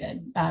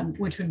expedited,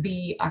 which would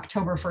be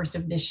October 1st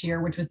of this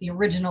year, which was the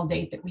original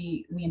date that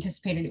we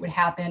anticipated it would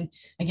happen.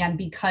 Again,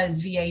 because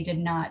VA did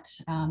not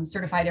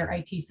certify their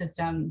IT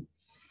system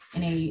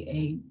in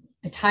a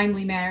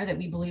timely manner that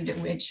we believed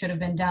it should have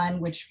been done,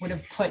 which would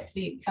have put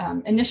the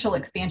initial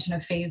expansion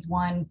of phase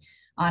 1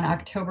 on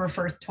October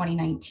 1st,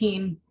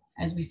 2019.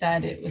 As we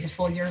said, it was a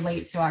full year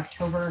late, so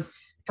October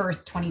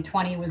 1st,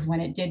 2020 was when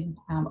it did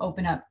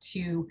open up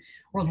to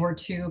World War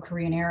II,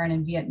 Korean era,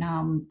 and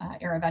Vietnam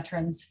era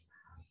veterans.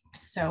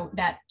 So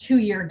that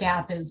 2-year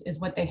gap is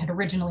what they had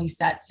originally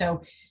set.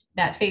 So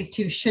that phase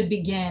 2 should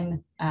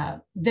begin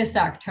this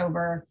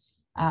October,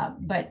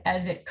 but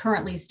as it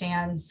currently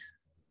stands,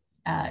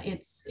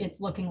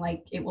 it's looking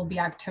like it will be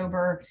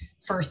October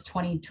 1st,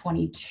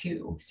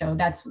 2022. So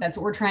that's what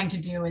we're trying to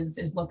do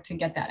is look to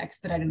get that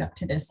expedited up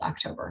to this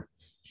October.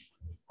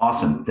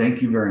 Awesome.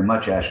 Thank you very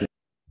much, Ashley.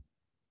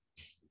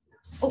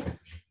 Oh.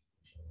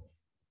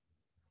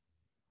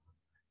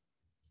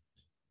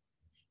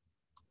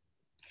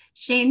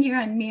 Shane, you're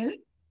on mute.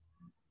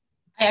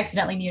 I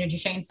accidentally muted you,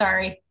 Shane.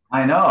 Sorry.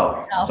 I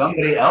know.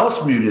 Somebody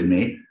else muted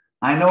me.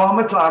 I know I'm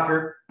a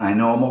talker. I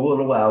know I'm a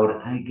little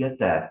loud. I get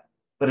that.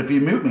 But if you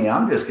mute me,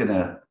 I'm just going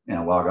to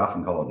log off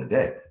and call it a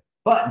day.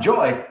 But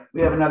Joy,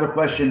 we have another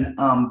question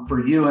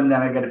for you, and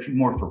then I got a few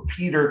more for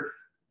Peter.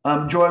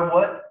 Joy,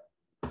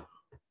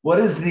 what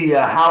is the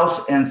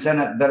House and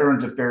Senate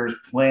Veterans Affairs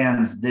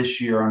plans this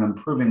year on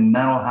improving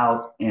mental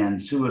health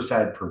and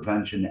suicide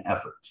prevention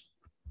efforts?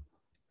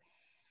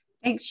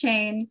 Thanks,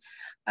 Shane.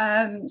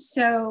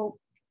 So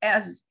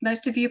as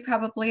most of you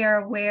probably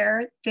are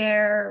aware,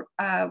 there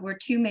were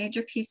 2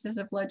 major pieces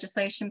of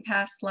legislation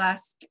passed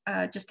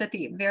just at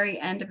the very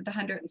end of the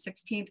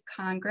 116th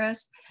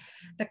Congress,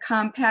 the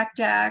Compact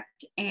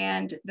Act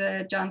and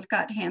the John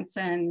Scott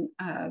Hansen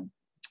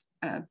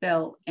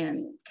bill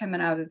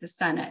coming out of the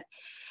Senate.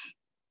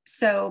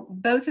 So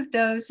both of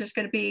those, there's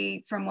going to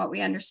be, from what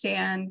we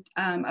understand,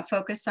 a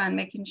focus on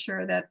making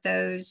sure that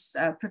those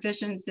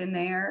provisions in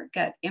there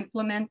get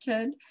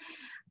implemented.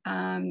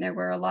 There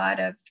were a lot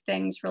of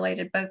things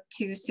related both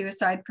to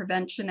suicide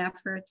prevention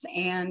efforts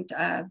and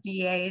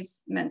VA's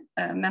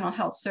mental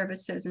health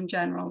services in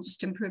general,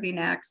 just improving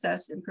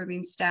access,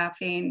 improving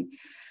staffing,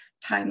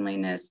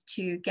 timeliness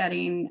to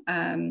getting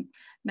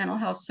mental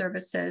health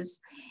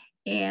services.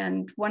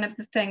 And one of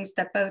the things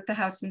that both the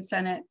House and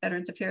Senate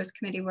Veterans Affairs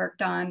Committee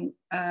worked on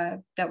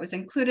that was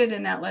included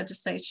in that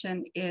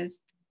legislation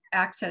is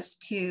access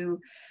to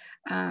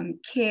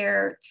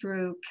care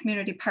through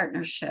community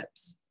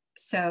partnerships.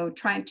 So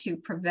trying to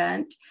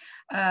prevent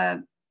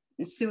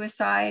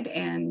suicide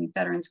and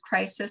veterans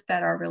crisis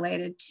that are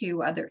related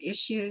to other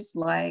issues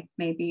like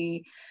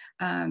maybe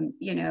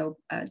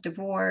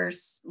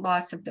divorce,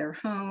 loss of their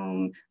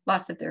home,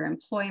 loss of their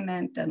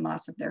employment, then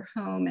loss of their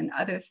home and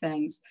other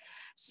things.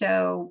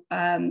 So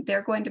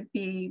they're going to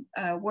be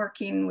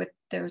working with,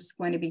 there's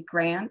going to be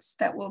grants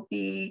that will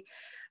be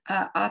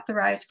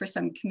authorized for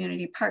some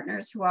community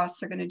partners who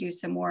also are going to do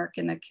some work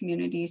in the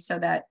community so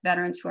that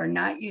veterans who are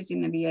not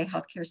using the VA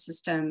healthcare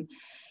system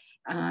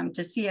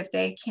to see if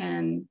they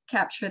can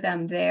capture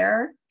them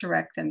there,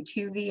 direct them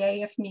to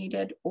VA if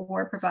needed,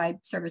 or provide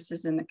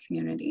services in the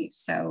community.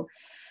 So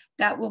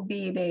that will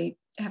be, they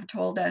have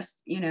told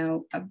us,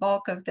 a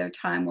bulk of their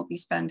time will be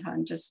spent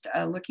on just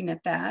looking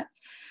at that.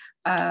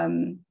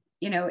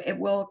 It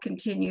will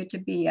continue to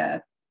be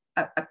a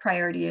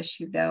priority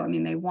issue though. I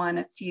mean, they want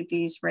to see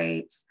these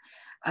rates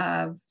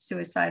of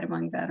suicide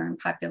among veteran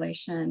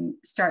population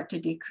start to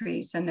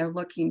decrease, and they're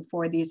looking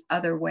for these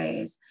other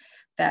ways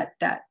that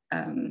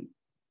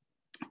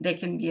they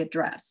can be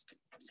addressed.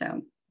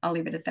 So I'll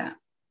leave it at that.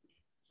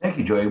 Thank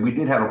you, Joy. We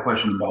did have a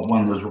question about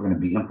when those were going to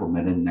be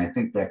implemented, and I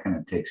think that kind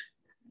of takes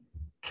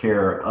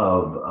care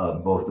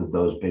of both of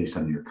those based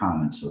on your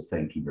comments. So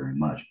thank you very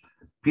much.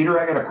 Peter,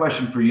 I got a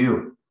question for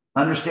you.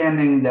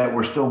 Understanding that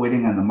we're still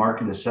waiting on the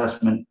market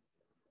assessment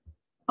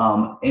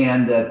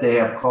and that they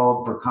have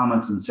called for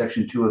comments in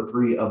Section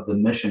 203 of the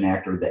Mission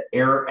Act or the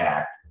AIR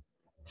Act,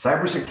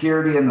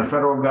 cybersecurity in the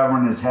federal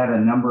government has had a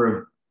number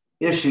of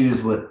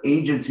issues with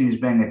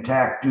agencies being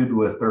attacked due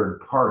to a third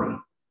party.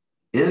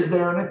 Is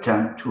there an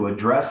attempt to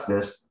address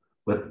this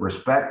with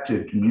respect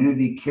to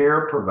community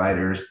care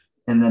providers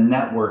in the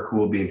network who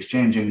will be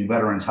exchanging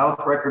veterans'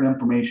 health record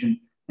information?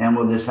 And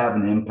will this have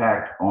an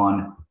impact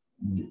on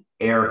the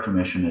AIR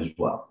Commission as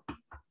well?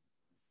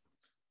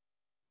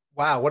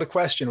 Wow, what a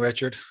question,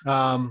 Richard.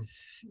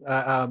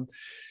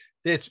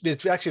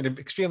 It's actually an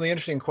extremely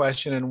interesting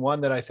question, and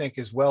one that I think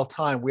is well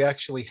timed. We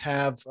actually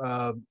have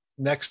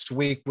next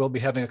week, we'll be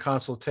having a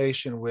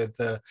consultation with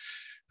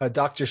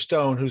Dr.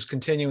 Stone, who's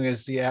continuing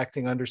as the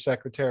acting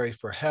undersecretary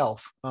for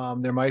health.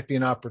 There might be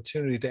an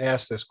opportunity to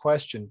ask this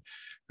question.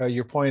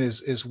 Your point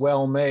is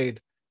well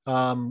made.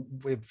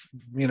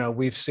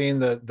 We've seen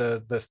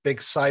the big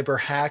cyber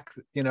hack,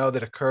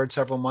 that occurred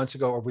several months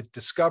ago, or was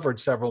discovered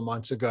several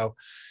months ago,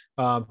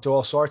 to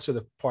all sorts of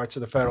the parts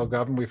of the federal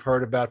government. We've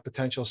heard about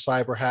potential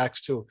cyber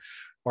hacks to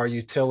our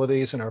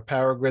utilities and our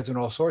power grids and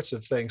all sorts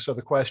of things. So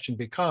the question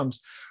becomes,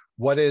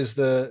 what is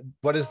the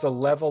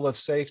level of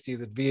safety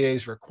that VA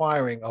is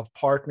requiring of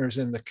partners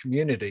in the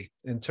community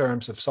in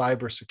terms of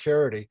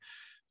cybersecurity?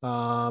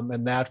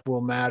 And that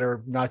will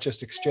matter, not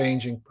just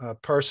exchanging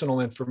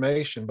personal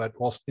information, but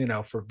also,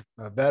 for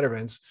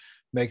veterans,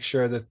 make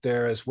sure that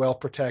they're as well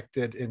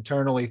protected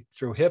internally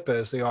through HIPAA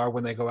as they are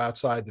when they go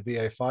outside the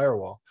VA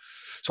firewall.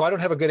 So I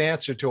don't have a good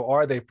answer to,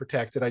 are they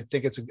protected? I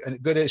think it's a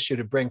good issue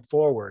to bring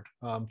forward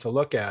to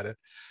look at it.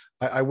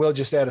 I will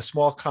just add a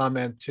small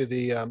comment to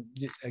the,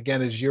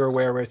 again, as you're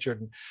aware,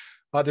 Richard, and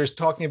others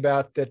talking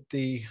about that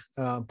the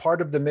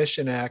part of the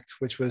Mission Act,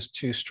 which was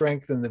to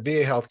strengthen the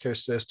VA healthcare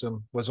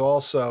system, was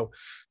also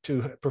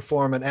to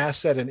perform an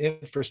asset and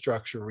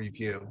infrastructure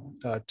review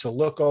to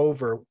look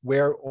over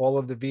where all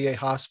of the VA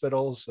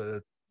hospitals,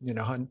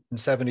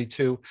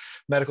 172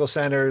 medical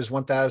centers,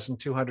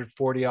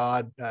 1,240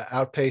 odd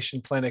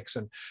outpatient clinics,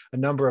 and a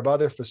number of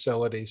other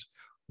facilities.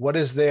 What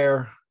is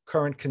their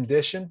current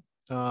condition?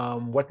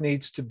 What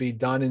needs to be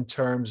done in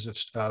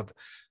terms of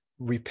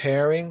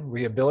repairing,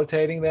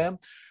 rehabilitating them?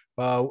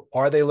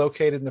 Are they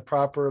located in the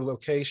proper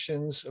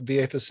locations of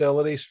VA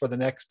facilities for the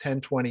next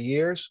 10, 20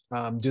 years?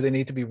 Do they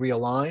need to be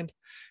realigned?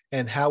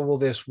 And how will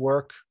this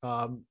work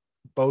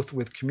both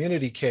with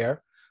community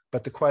care?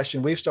 But the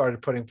question we've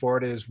started putting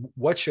forward is,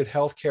 what should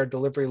healthcare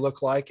delivery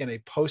look like in a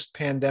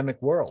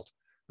post-pandemic world,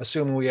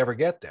 assuming we ever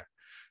get there?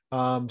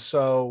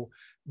 So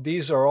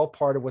these are all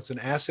part of what's an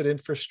asset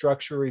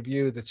infrastructure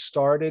review that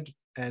started,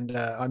 and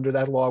under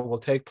that law will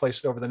take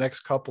place over the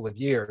next couple of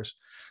years.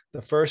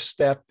 The first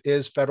step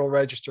is Federal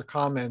Register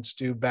comments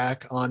due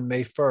back on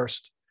May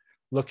 1st,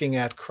 looking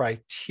at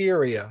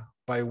criteria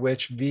by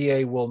which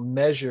VA will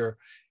measure,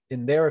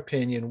 in their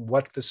opinion,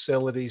 what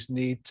facilities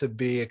need to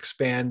be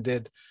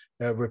expanded,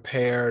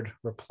 repaired,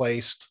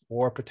 replaced,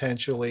 or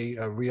potentially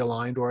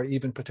realigned, or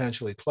even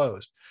potentially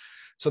closed.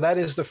 So that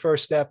is the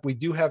first step. We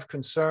do have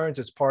concerns.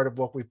 It's part of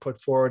what we put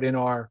forward in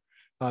our,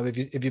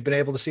 if you've been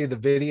able to see the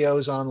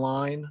videos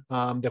online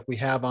that we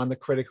have on the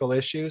critical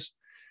issues.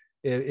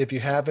 If you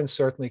haven't,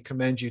 certainly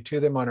commend you to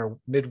them on our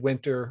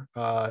midwinter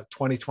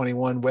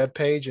 2021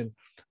 webpage. And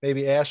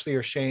maybe Ashley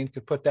or Shane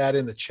could put that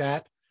in the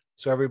chat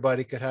so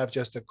everybody could have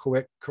just a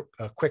quick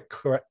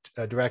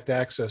direct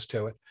access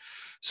to it.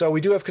 So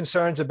we do have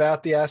concerns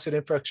about the asset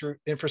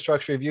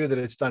infrastructure review, that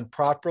it's done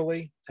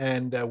properly.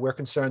 And we're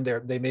concerned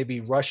they may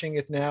be rushing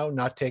it now,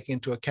 not taking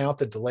into account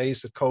the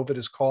delays that COVID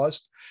has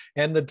caused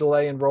and the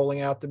delay in rolling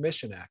out the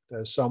Mission Act.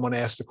 As someone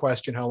asked the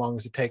question, how long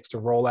does it take to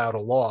roll out a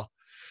law?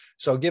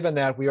 So given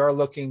that, we are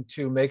looking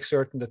to make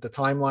certain that the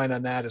timeline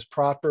on that is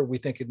proper. We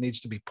think it needs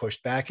to be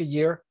pushed back a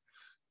year.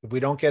 If we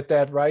don't get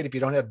that right, if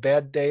you don't have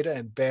bad data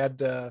and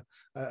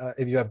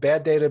if you have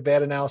bad data,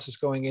 bad analysis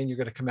going in, you're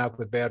going to come out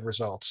with bad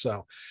results.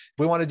 So if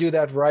we want to do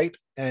that right,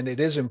 and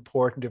it is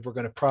important if we're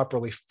going to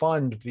properly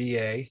fund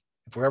VA,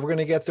 if we're ever going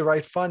to get the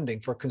right funding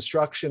for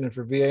construction and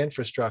for VA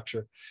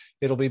infrastructure,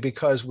 it'll be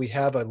because we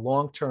have a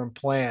long-term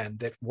plan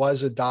that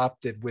was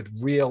adopted with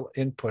real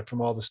input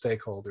from all the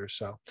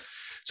stakeholders.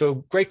 So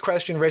great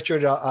question,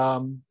 Richard.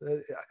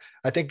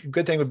 I think a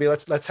good thing would be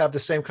let's have the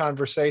same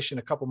conversation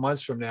a couple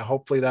months from now.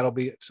 Hopefully that'll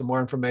be some more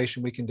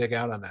information we can dig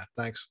out on that.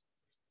 Thanks.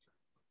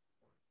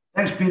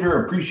 Thanks,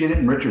 Peter. Appreciate it.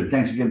 And Richard,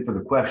 thanks again for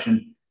the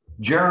question.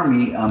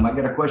 Jeremy, I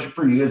got a question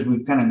for you. As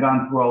we've kind of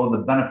gone through all of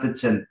the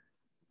benefits and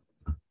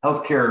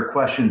healthcare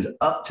questions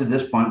up to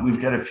this point,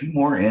 we've got a few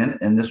more in,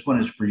 and this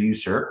one is for you,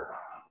 sir.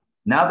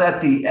 Now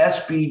that the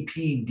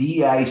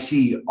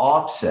SBP-DIC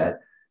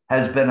offset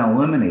has been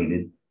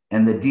eliminated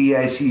and the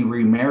DIC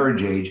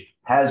remarriage age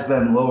has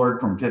been lowered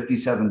from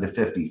 57 to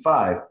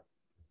 55,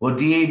 will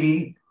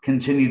DAV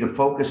continue to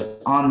focus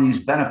on these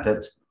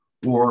benefits,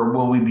 or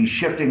will we be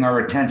shifting our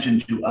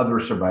attention to other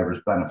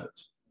survivors'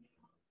 benefits?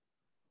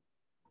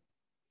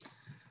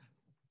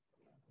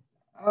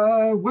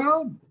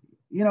 Well,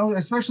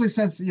 especially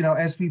since,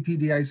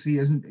 SBP-DIC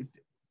isn't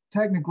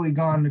technically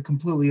gone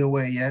completely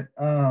away yet.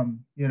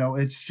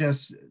 It's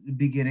just the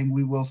beginning.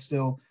 We will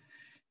still,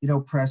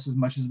 press as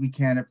much as we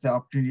can if the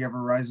opportunity ever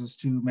arises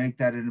to make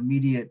that an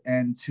immediate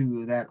end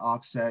to that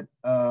offset.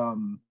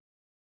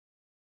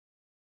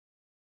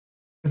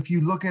 If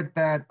you look at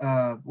that,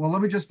 well,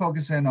 let me just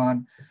focus in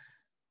on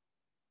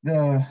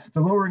the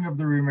lowering of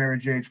the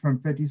remarriage age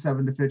from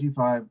 57 to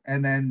 55,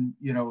 and then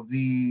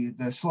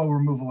the slow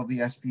removal of the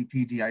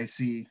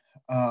SBP-DIC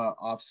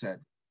offset.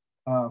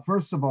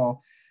 First of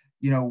all,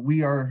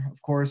 we are,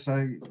 of course,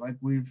 like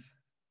we've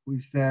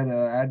said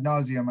ad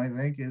nauseum, I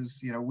think,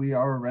 is we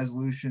are a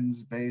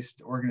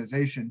resolutions-based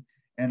organization,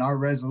 and our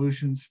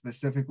resolution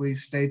specifically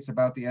states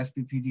about the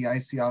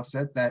SBP-DIC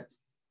offset that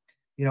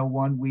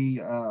one,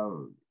 we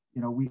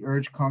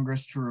urge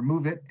Congress to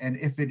remove it, and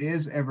if it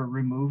is ever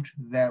removed,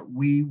 that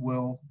we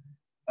will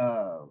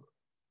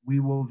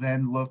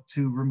then look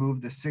to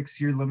remove the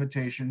 6-year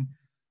limitation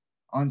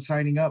on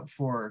signing up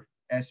for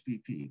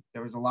SBP.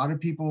 There was a lot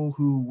of people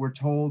who were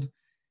told,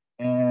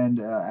 and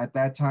at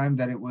that time,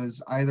 that it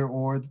was either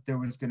or, that there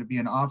was going to be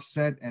an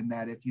offset, and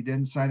that if you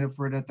didn't sign up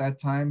for it at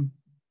that time,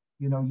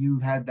 you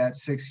had that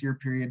 6-year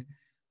period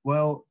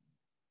Well,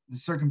 the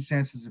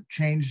circumstances have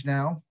changed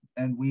now,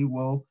 and we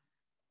will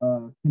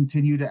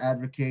continue to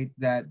advocate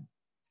that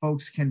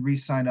folks can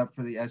re-sign up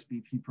for the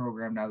SBP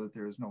program now that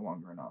there is no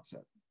longer an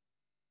offset.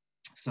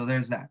 So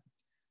there's that.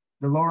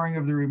 The lowering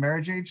of the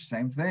remarriage age,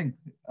 same thing.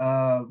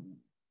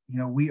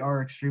 We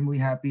are extremely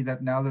happy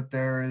that now that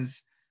there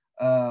is,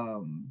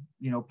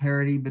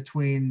 parity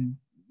between,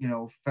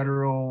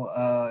 federal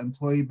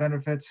employee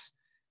benefits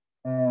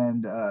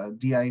and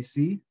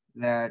DIC,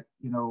 that,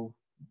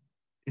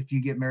 if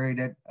you get married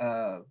at,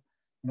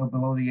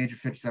 below the age of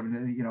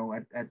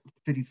 57, at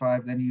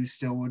 55, then you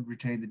still would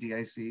retain the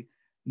DIC.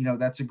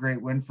 That's a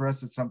great win for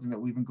us. It's something that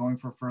we've been going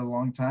for a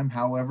long time.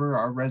 However,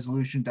 our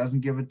resolution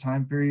doesn't give a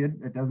time period.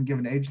 It doesn't give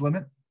an age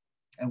limit.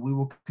 And we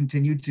will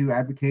continue to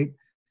advocate,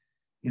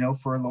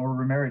 for a lower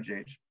remarriage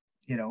age,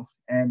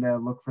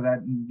 and look for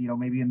that,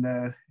 maybe in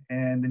the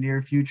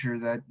near future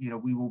that,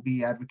 we will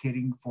be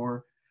advocating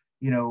for,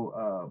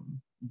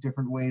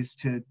 different ways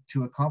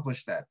to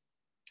accomplish that.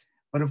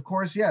 But of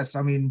course, yes,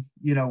 I mean,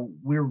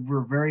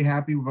 we're very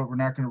happy, but we're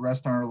not going to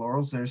rest on our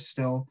laurels. There's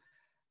still,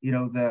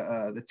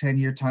 the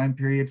 10-year time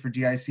period for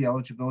DIC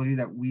eligibility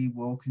that we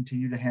will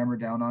continue to hammer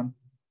down on.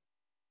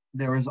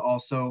 There is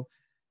also,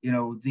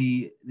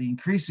 the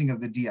increasing of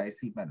the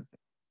DIC benefit.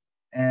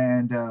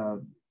 And,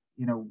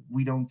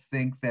 we don't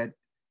think that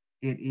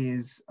it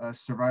is a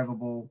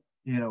survivable,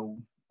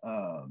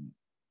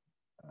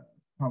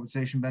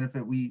 compensation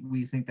benefit.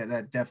 We think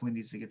that definitely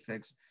needs to get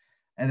fixed.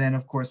 And then,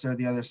 of course, there are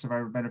the other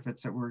survivor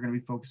benefits that we're going to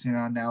be focusing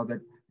on now that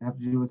have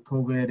to do with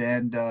COVID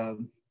and,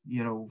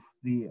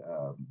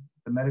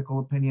 the medical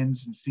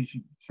opinions and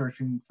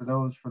searching for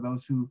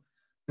those who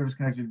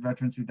service-connected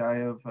veterans who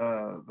die of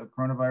the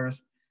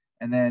coronavirus.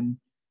 And then,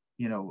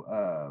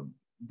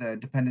 the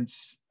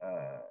dependents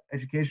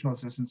educational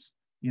assistance,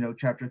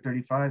 Chapter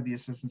 35, the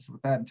assistance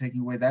with that and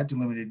taking away that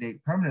delimited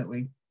date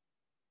permanently,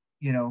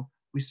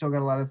 we still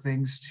got a lot of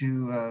things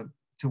to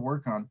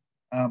work on.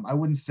 I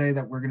wouldn't say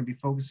that we're going to be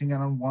focusing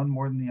on one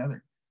more than the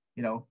other,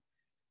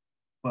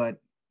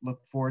 but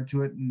look forward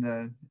to it in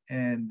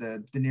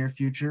the near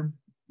future.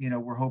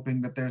 We're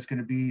hoping that there's going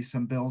to be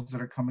some bills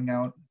that are coming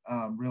out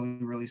really,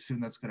 really soon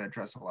that's going to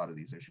address a lot of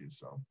these issues.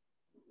 So.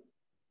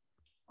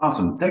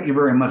 Awesome. Thank you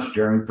very much,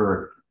 Jeremy,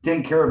 for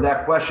taking care of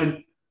that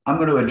question. I'm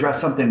going to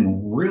address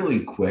something really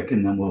quick,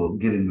 and then we'll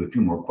get into a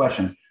few more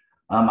questions.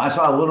 I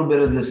saw a little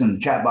bit of this in the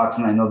chat box,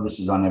 and I know this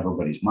is on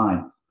everybody's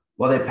mind.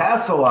 Well, they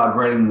passed the law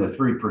granting the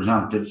 3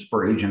 presumptives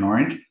for Agent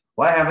Orange.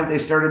 Why haven't they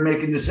started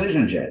making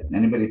decisions yet?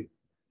 Anybody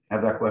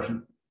have that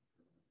question?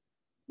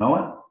 No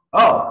one?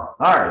 Oh,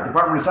 all right.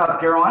 Department of South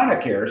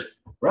Carolina cares.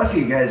 The rest of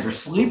you guys are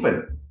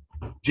sleeping.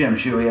 Jim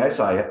Shuey, I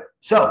saw you.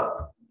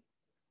 So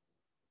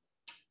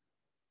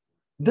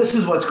this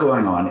is what's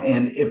going on.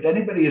 And if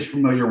anybody is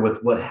familiar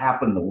with what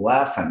happened the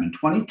last time, in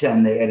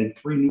 2010, they added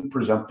 3 new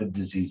presumptive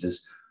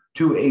diseases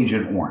to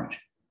Agent Orange.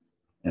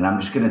 And I'm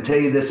just going to tell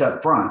you this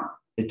up front.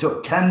 It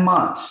took 10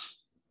 months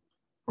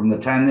from the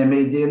time they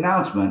made the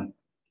announcement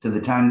to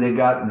the time they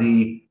got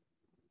the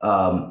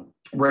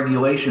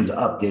regulations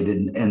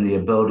updated and the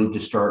ability to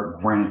start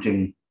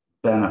granting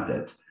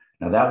benefits.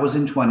 Now, that was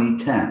in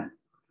 2010.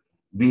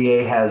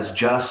 VA has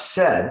just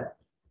said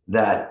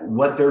that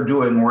what they're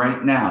doing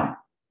right now,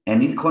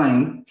 any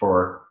claim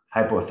for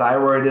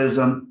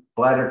hypothyroidism,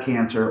 bladder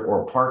cancer,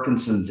 or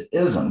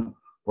Parkinson's-ism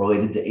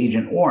related to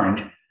Agent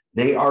Orange,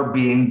 they are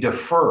being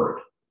deferred.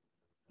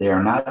 They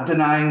are not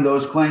denying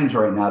those claims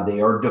right now.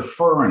 They are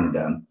deferring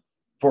them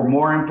for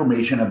more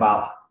information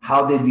about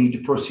how they need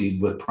to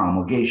proceed with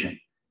promulgation.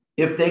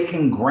 If they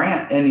can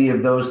grant any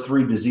of those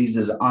 3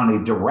 diseases on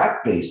a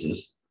direct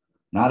basis,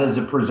 not as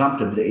a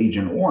presumptive to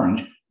Agent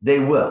Orange, they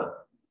will.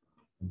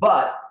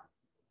 But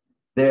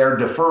they are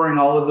deferring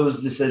all of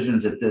those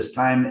decisions at this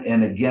time.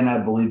 And again, I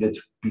believe it's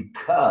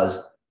because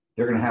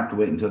they're going to have to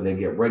wait until they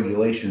get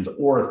regulations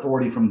or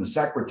authority from the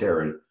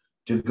secretary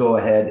to go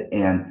ahead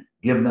and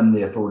give them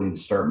the authority to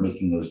start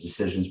making those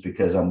decisions,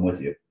 because I'm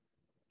with you.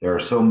 There are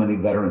so many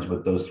veterans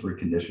with those 3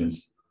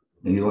 conditions.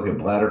 And you look at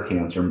bladder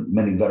cancer,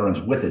 many veterans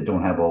with it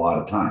don't have a lot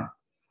of time.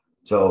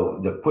 So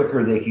the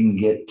quicker they can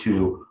get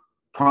to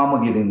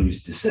promulgating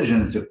these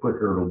decisions, the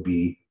quicker it'll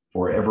be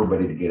for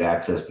everybody to get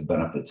access to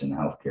benefits in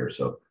healthcare.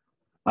 So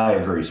I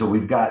agree. So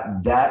we've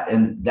got that,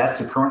 and that's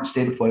the current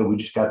state of play. We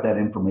just got that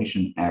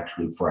information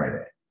actually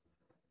Friday,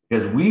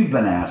 because we've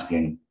been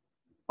asking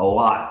a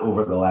lot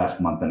over the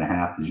last month and a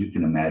half, as you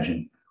can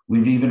imagine.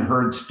 We've even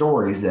heard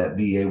stories that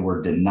VA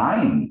were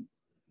denying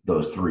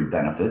those 3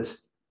 benefits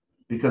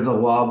because the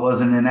law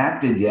wasn't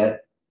enacted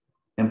yet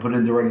and put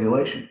into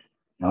regulation.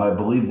 Now, I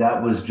believe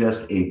that was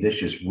just a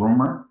vicious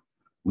rumor.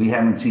 We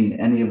haven't seen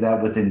any of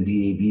that within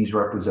DAV's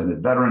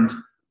represented veterans,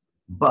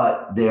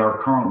 but they are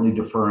currently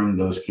deferring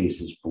those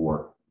cases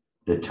for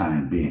the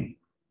time being.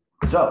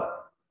 So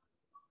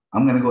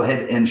I'm going to go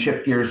ahead and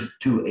shift gears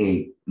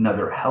to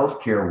another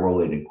healthcare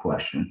related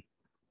question.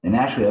 And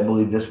actually, I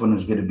believe this one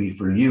is going to be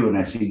for you. And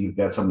I see you've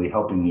got somebody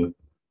helping you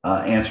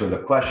answer the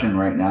question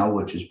right now,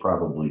 which is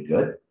probably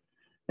good.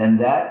 And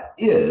that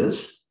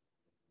is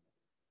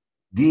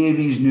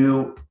DAV's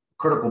new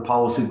critical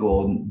policy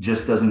goal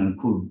just doesn't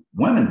include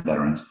women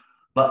veterans,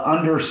 but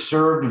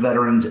underserved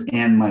veterans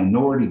and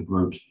minority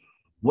groups.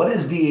 What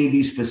is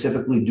DAV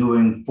specifically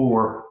doing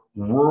for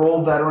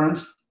rural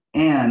veterans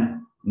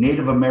and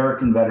Native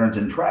American veterans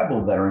and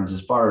tribal veterans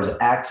as far as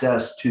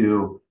access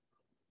to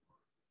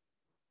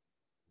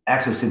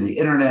the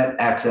internet,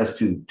 access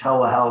to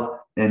telehealth,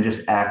 and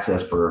just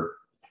access for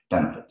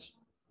benefits?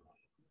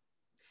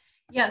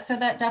 Yeah, so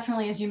that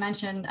definitely, as you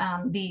mentioned,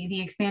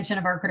 the expansion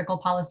of our critical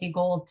policy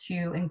goal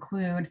to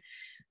include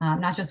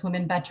not just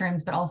women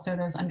veterans, but also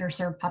those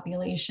underserved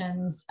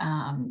populations,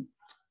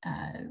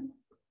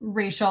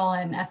 racial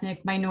and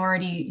ethnic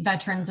minority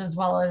veterans, as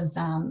well as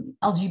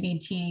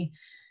LGBT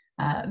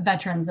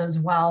veterans as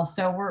well.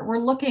 So we're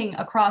looking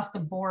across the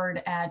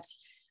board at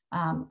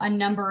a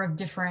number of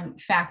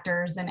different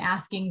factors and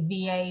asking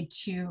VA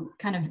to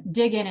kind of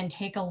dig in and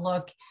take a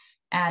look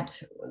at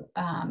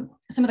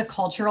some of the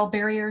cultural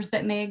barriers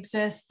that may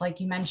exist.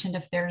 Like you mentioned,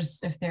 if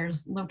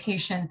there's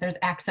location, if there's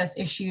access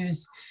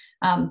issues,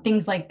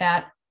 things like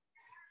that.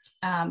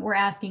 We're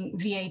asking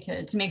VA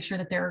to make sure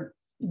that they're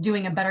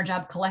doing a better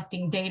job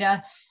collecting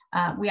data.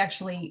 We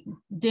actually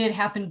did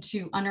happen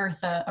to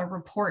unearth a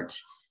report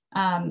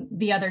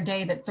the other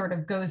day that sort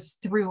of goes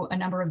through a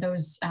number of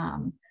those.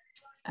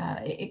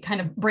 It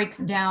kind of breaks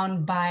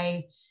down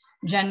by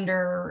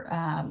gender,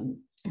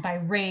 by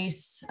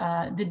race,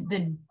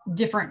 the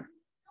different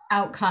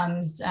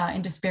outcomes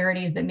and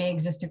disparities that may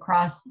exist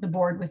across the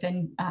board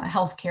within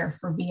healthcare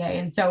for VA.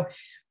 And so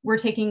we're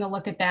taking a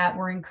look at that.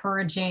 We're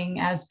encouraging,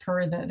 as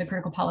per the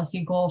critical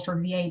policy goal,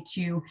 for VA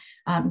to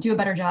do a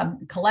better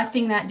job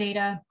collecting that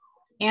data,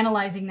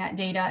 analyzing that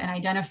data, and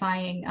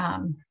identifying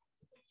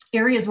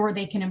areas where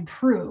they can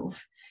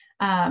improve.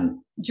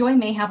 Joy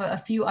may have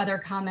a few other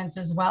comments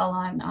as well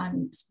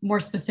on more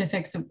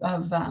specifics of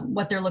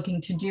what they're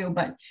looking to do,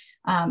 but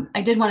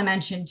I did want to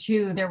mention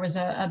too, there was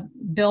a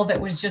bill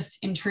that was just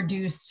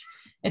introduced.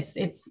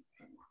 It's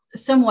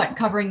somewhat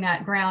covering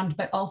that ground,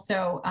 but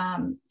also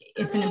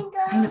it's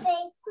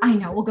I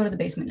know we'll go to the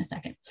basement in a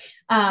second.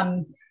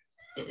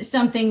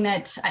 Something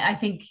that I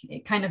think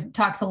it kind of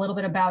talks a little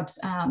bit about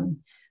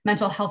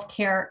mental health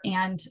care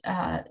and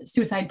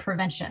suicide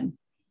prevention,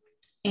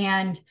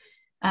 and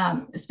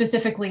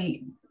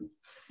specifically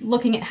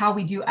looking at how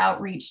we do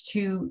outreach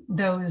to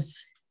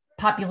those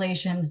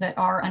populations that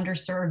are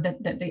underserved,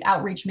 that the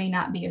outreach may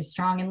not be as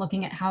strong, and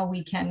looking at how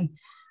we can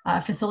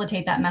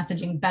facilitate that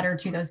messaging better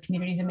to those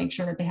communities and make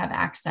sure that they have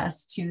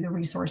access to the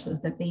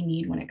resources that they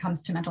need when it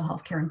comes to mental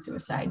health care and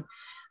suicide.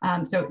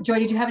 So Joy,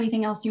 did you have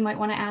anything else you might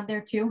want to add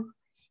there too?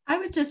 I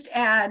would just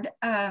add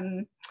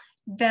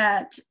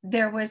that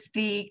there was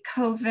the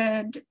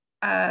COVID,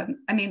 the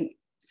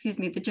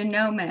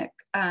genomic,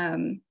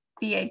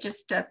 VA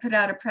just put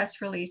out a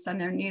press release on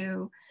their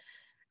new,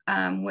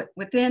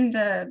 within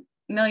the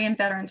Million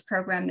Veterans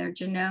Program, their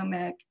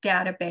genomic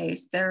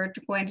database. They're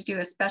going to do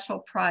a special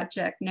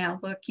project now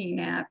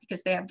looking at,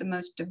 because they have the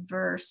most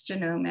diverse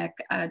genomic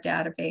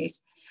database,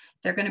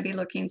 they're going to be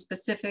looking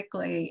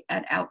specifically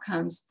at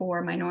outcomes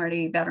for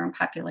minority veteran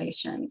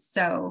populations.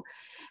 So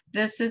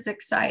this is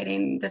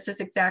exciting. This is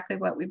exactly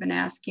what we've been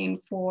asking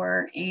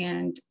for.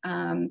 And,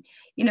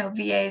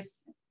 VA's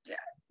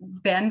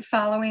been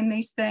following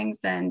these things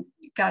and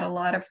got a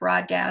lot of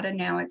raw data.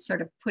 Now it's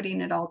sort of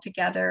putting it all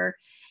together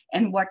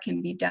and what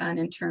can be done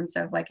in terms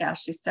of, like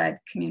Ashley said,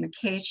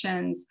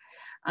 communications,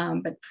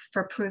 but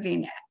for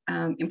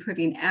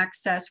improving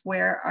access.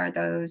 Where are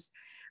those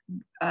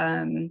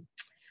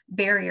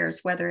barriers,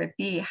 whether it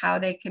be how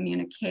they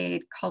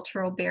communicate,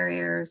 cultural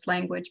barriers,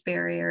 language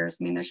barriers?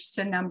 I mean, there's just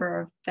a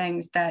number of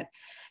things that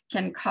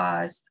can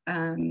cause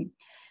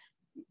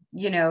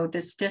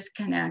this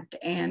disconnect.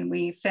 And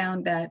we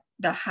found that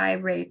the high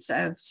rates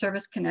of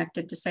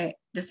service-connected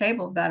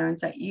disabled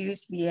veterans that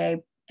use VA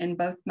in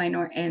both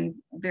and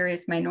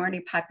various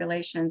minority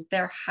populations,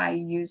 they're high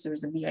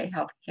users of VA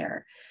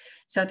healthcare.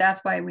 So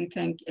that's why we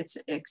think it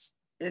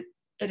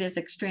is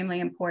extremely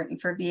important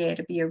for VA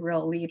to be a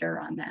real leader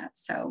on that.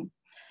 So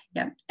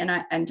yeah,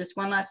 and just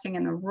one last thing,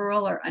 in the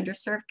rural or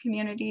underserved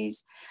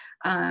communities,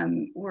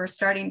 we're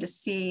starting to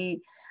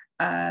see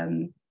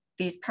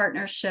these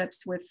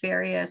partnerships with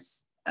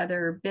various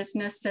other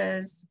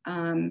businesses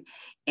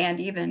and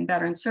even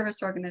veteran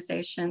service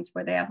organizations,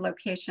 where they have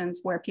locations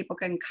where people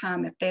can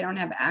come if they don't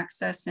have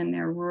access in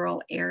their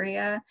rural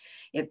area.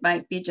 It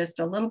might be just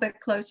a little bit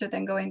closer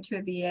than going to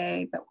a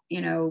VA, but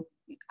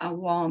a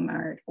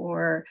Walmart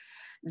or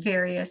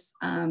various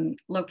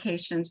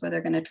locations where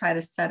they're going to try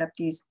to set up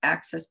these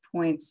access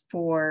points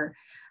for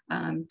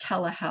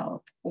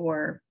telehealth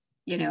or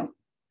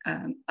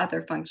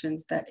other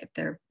functions that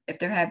if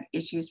they have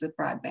issues with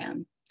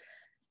broadband.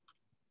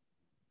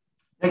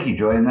 Thank you,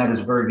 Joy, and that is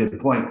a very good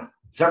point.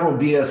 Several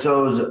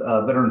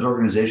VSOs, veterans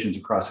organizations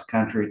across the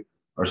country,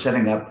 are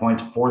setting up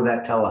points for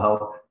that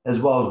telehealth, as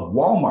well as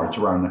Walmarts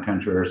around the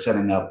country are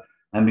setting up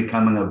and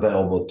becoming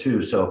available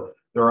too. So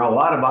there are a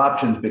lot of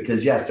options,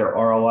 because yes, there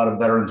are a lot of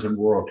veterans in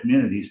rural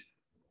communities,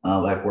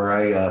 like where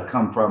I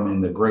come from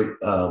in the great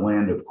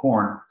land of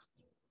corn.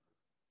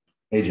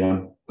 Hey,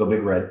 Jim, go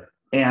Big Red.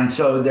 And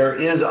so there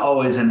is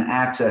always an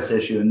access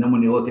issue. And then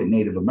when you look at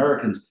Native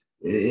Americans,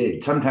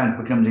 it sometimes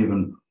becomes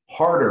even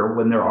harder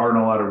when there aren't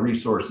a lot of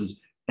resources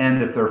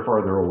and if they're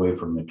farther away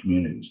from the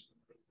communities.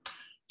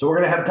 So we're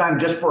going to have time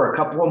just for a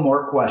couple of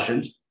more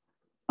questions.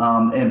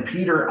 And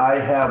Peter, I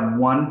have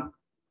one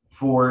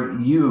for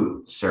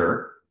you,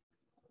 sir.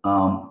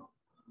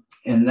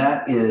 And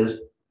that is,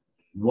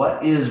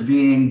 what is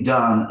being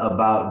done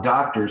about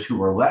doctors who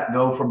were let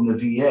go from the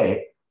VA,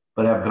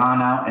 but have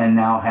gone out and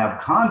now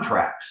have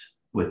contracts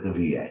with the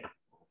VA?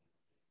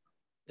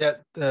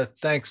 Yeah,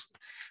 thanks.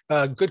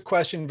 Good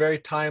question, very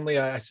timely.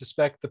 I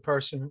suspect the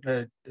person,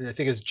 I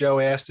think as Joe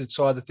asked it,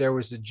 saw that there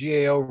was a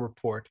GAO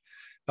report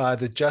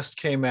that just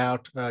came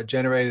out,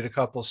 generated a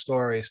couple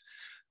stories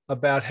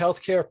about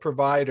healthcare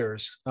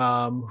providers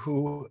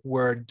who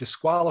were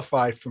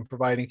disqualified from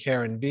providing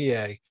care in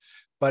VA,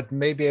 but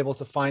may be able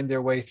to find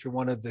their way through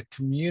one of the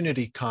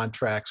community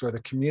contracts or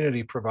the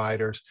community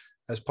providers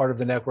as part of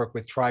the network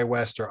with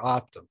TriWest or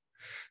Optum.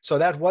 So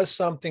that was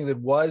something that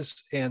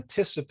was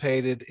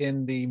anticipated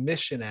in the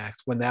Mission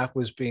Act when that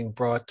was being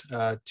brought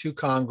to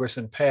Congress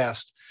and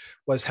passed,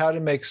 was how to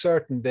make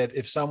certain that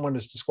if someone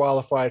is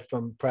disqualified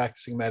from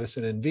practicing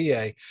medicine in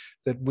VA,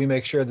 that we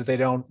make sure that they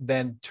don't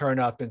then turn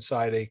up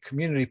inside a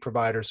community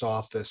provider's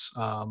office,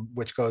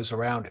 which goes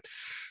around it.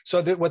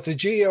 So that what the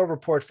GAO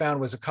report found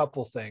was a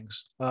couple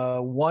things.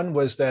 One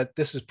was that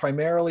this is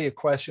primarily a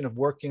question of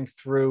working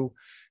through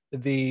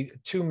the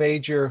two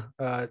major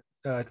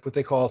what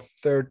they call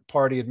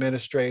third-party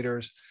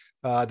administrators,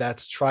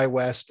 that's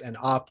TriWest and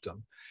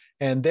Optum.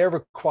 And they're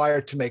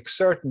required to make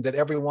certain that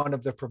every one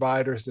of the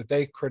providers that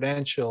they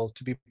credential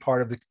to be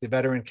part of the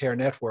veteran care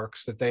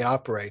networks that they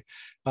operate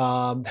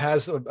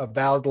has a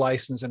valid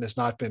license and has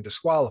not been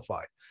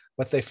disqualified.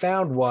 What they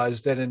found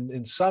was that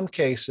in some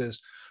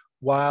cases,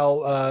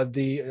 while a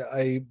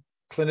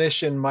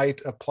clinician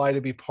might apply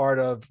to be part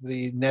of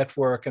the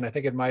network, and I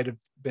think it might have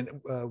been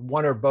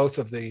one or both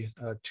of the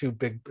two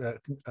big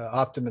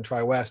Optum and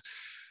TriWest,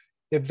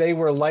 if they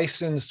were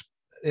licensed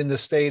in the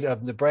state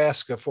of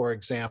Nebraska, for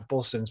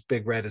example, since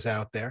Big Red is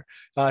out there,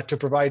 to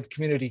provide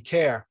community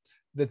care,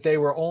 that they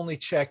were only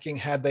checking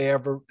had they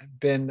ever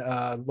been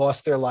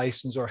lost their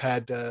license or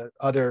had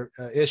other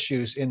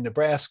issues in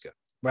Nebraska,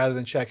 rather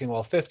than checking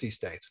all 50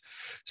 states.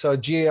 So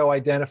GAO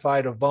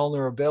identified a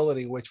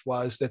vulnerability, which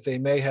was that they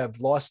may have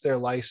lost their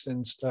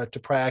license to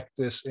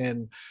practice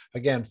in,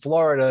 again,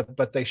 Florida,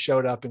 but they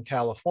showed up in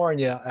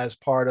California as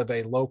part of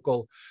a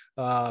local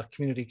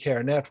community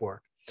care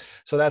network.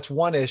 So that's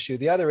one issue.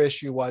 The other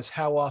issue was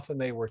how often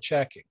they were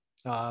checking.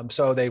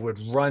 So they would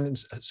run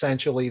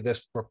essentially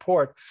this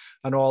report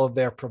on all of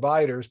their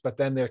providers, but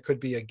then there could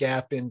be a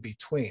gap in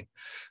between.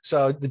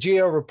 So the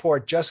GAO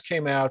report just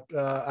came out.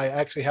 I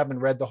actually haven't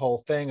read the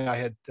whole thing. I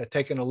had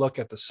taken a look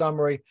at the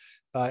summary.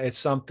 It's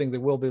something that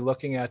we'll be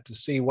looking at to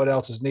see what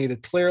else is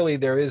needed. Clearly,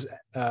 there is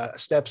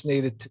steps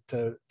needed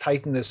to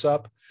tighten this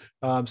up.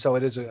 So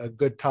it is a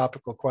good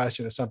topical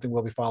question. It's something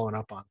we'll be following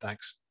up on.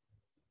 Thanks.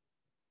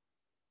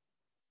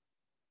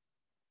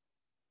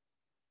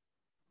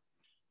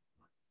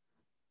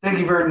 Thank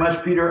you very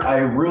much, Peter. I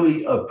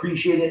really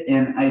appreciate it.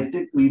 And I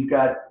think we've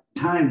got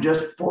time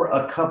just for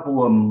a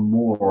couple of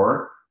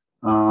more.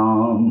 It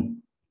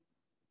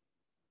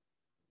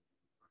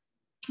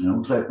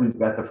looks like we've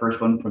got the first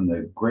one from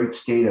the great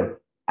state of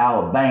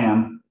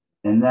Alabama,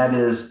 and that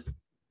is,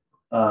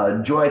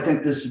 Joy, I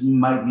think this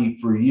might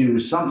be for you,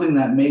 something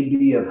that may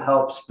be of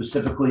help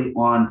specifically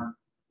on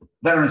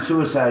veteran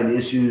suicide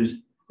issues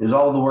is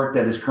all the work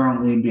that is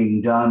currently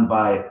being done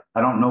by,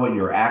 I don't know what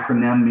your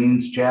acronym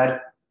means,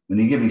 Chad. When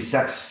you give me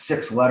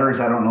six letters,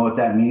 I don't know what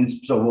that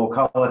means. So we'll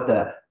call it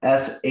the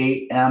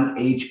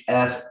SAMHSA,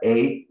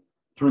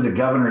 through the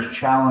Governor's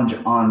Challenge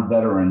on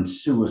Veteran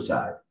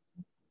Suicide.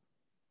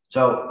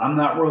 So I'm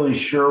not really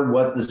sure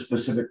what the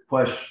specific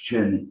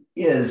question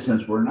is,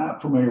 since we're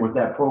not familiar with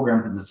that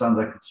program, because it sounds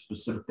like it's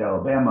specific to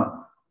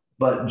Alabama.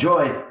 But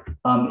Joy,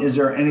 is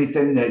there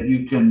anything that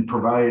you can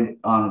provide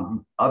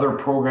on other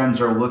programs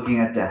are looking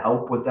at to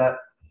help with that?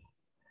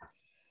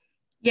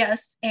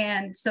 Yes,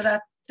 and so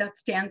that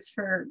stands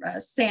for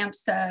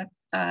SAMHSA,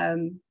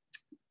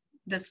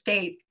 the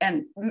state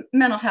and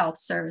mental health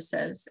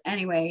services.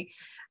 Anyway,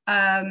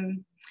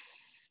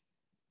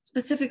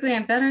 specifically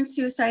on veteran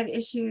suicide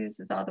issues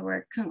is all the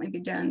work currently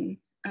be done,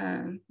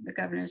 the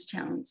Governor's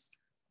Challenge.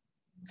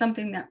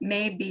 Something that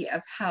may be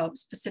of help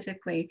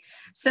specifically.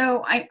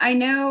 So I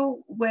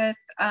know with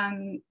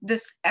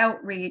this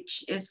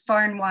outreach is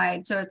far and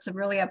wide. So it's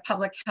really a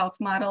public health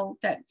model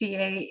that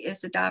VA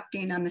is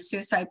adopting on the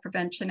suicide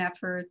prevention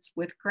efforts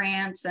with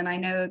grants. And I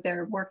know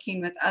they're working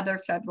with other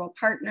federal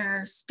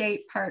partners,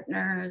 state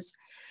partners,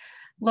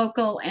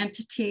 local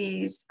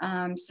entities.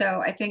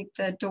 So I think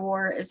the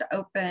door is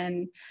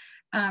open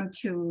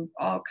to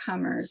all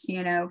comers,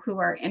 you know, who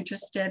are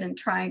interested in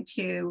trying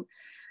to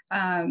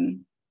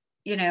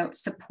you know,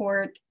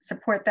 support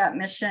that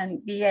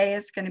mission. VA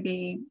is going to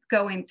be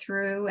going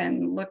through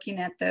and looking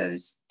at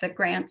the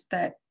grants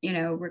that, you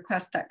know,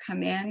 requests that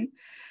come in.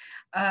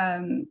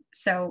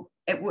 So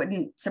it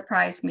wouldn't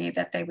surprise me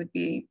that they would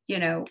be, you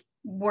know,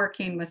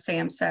 working with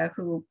SAMHSA,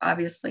 who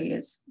obviously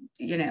is,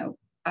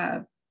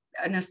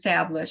 an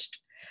established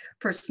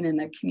person in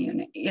the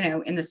community,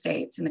 in the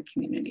states, in the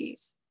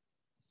communities.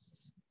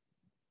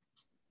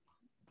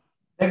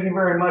 Thank you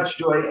very much,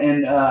 Joy.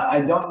 And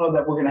I don't know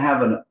that we're going to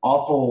have an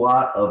awful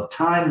lot of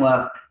time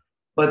left,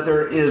 but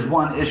there is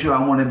one issue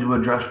I wanted to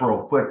address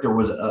real quick. There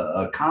was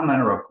a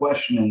comment or a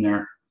question in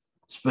there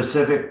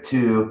specific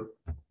to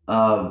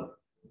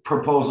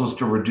proposals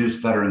to reduce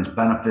veterans'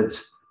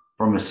 benefits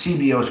from a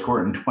CBO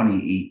score in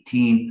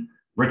 2018.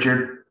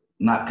 Richard,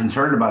 not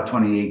concerned about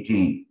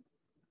 2018.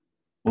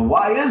 Well,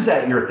 why is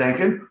that, you're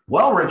thinking?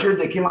 Well, Richard,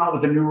 they came out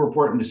with a new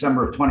report in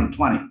December of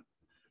 2020.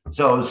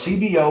 So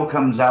CBO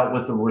comes out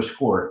with a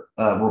report.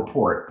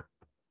 CBO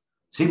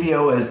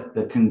is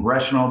the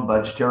Congressional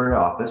Budgetary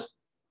Office.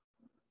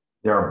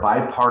 They're a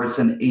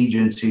bipartisan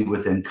agency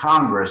within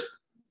Congress.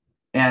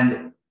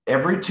 And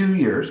every 2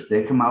 years,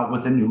 they come out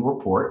with a new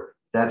report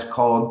that's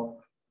called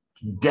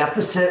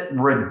deficit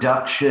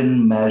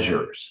reduction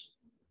measures.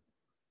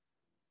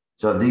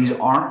 So these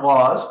aren't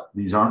laws,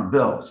 these aren't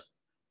bills.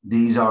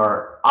 These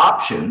are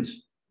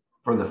options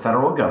for the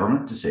federal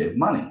government to save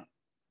money.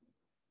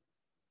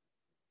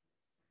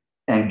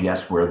 And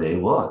guess where they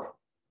look?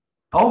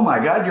 Oh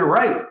my God, you're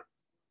right.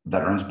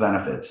 Veterans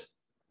benefits.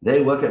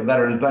 They look at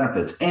veterans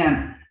benefits.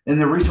 And in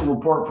the recent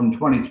report from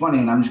 2020,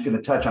 and I'm just going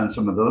to touch on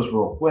some of those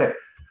real quick,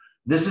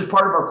 this is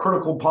part of our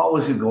critical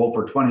policy goal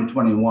for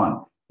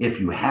 2021. If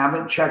you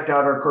haven't checked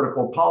out our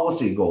critical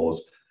policy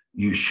goals,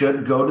 you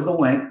should go to the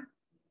link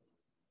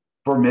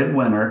for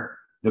midwinter.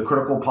 The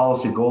critical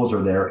policy goals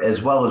are there,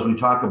 as well as we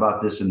talk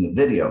about this in the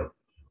video.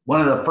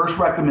 One of the first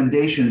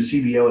recommendations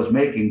CBO is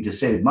making to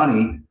save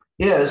money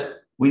is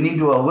we need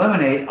to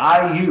eliminate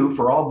IU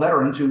for all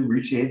veterans who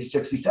reach the age of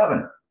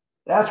 67.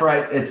 That's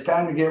right. It's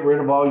time to get rid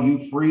of all you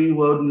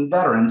freeloading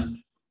veterans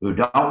who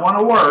don't want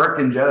to work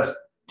and just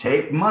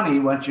take money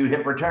once you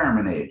hit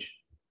retirement age.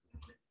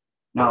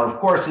 Now, of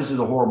course, this is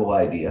a horrible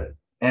idea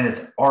and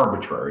it's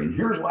arbitrary. And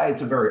here's why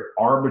it's a very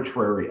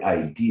arbitrary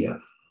idea.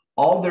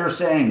 All they're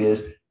saying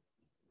is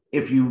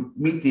if you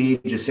meet the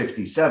age of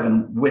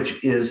 67,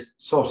 which is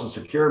Social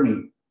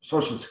Security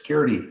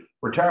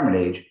retirement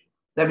age,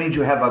 that means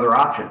you have other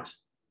options.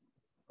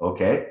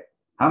 Okay.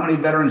 How many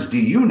veterans do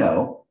you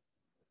know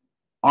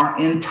aren't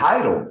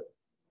entitled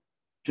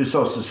to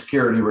Social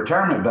Security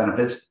retirement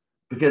benefits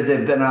because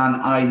they've been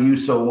on IU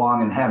so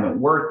long and haven't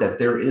worked that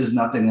there is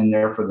nothing in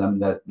there for them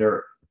that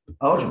they're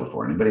eligible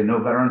for? Anybody know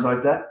veterans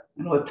like that?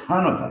 I know a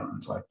ton of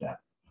veterans like that.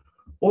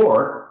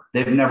 Or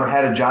they've never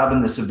had a job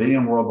in the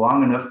civilian world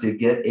long enough to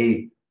get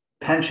a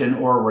pension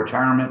or a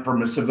retirement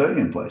from a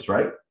civilian place,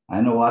 right? I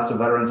know lots of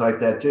veterans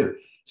like that too.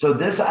 So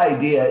this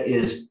idea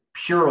is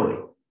purely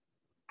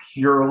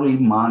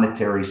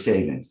monetary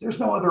savings. There's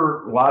no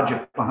other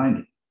logic behind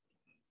it.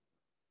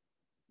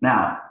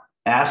 Now,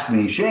 ask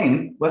me,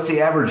 Shane, what's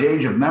the average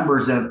age of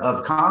members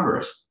of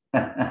Congress?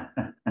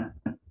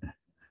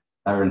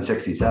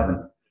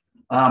 167.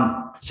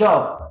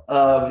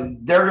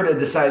 They're going to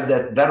decide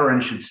that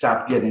veterans should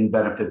stop getting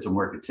benefits and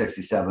work at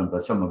 67,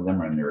 but some of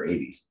them are in their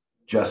 80s.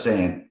 Just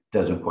saying,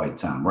 doesn't quite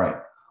sound right.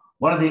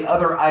 One of the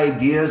other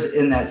ideas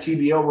in that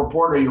CBO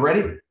report, are you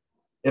ready?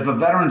 If a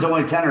veteran's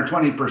only 10 or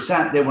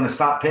 20%, they want to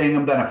stop paying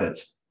them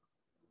benefits.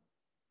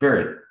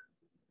 Period.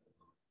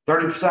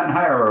 30% and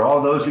higher are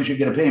all those who should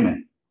get a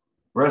payment.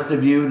 Rest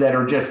of you that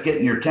are just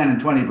getting your 10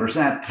 and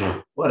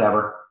 20%,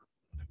 whatever.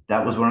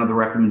 That was one of the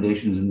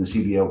recommendations in the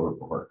CBO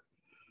report.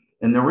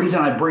 And the reason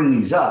I bring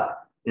these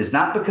up is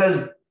not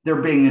because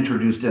they're being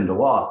introduced into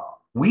law.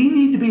 We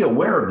need to be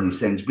aware of these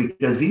things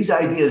because these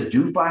ideas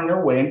do find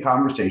their way in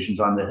conversations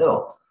on the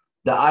Hill.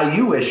 The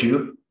IU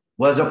issue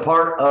was a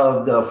part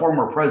of the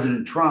former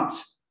President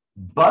Trump's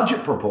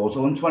budget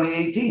proposal in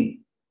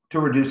 2018 to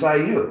reduce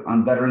IU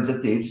on veterans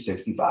at the age of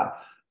 65.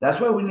 That's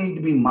why we need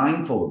to be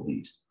mindful of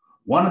these.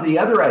 One of the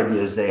other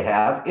ideas they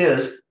have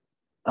is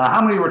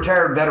how many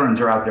retired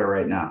veterans are out there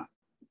right now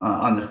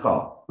on this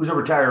call? Who's a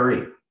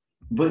retiree?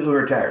 Completely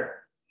retired.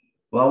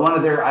 Well, one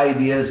of their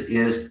ideas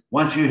is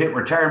once you hit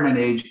retirement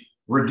age,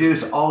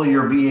 reduce all of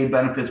your VA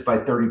benefits by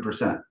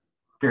 30%,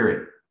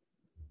 period.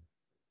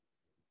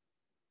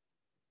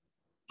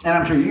 And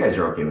I'm sure you guys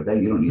are okay with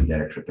that. You don't need that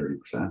extra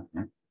 30%.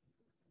 Right?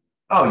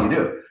 Oh, you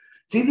do.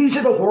 See, these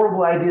are the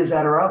horrible ideas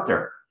that are out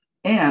there.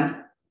 And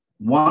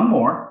one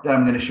more that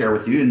I'm going to share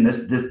with you, and this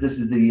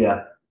is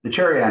the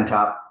cherry on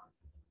top.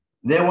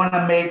 They want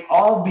to make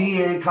all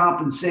VA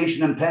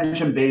compensation and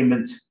pension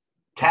payments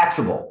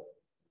taxable.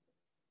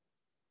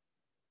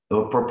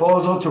 The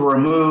proposal to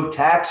remove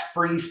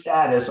tax-free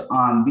status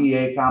on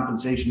VA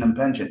compensation and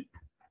pension,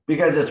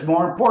 because it's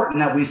more important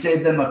that we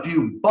save them a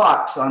few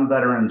bucks on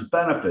veterans'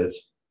 benefits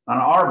on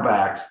our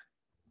backs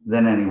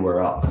than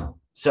anywhere else.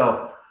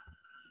 So,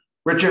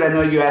 Richard, I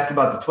know you asked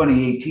about the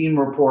 2018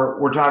 report.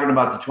 We're talking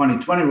about the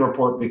 2020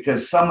 report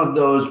because some of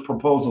those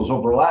proposals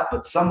overlap,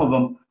 but some of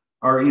them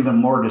are even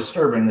more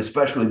disturbing,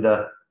 especially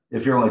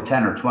if you're only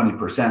 10 or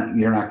 20%,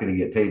 you're not going to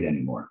get paid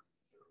anymore.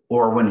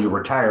 Or when you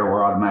retire,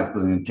 we're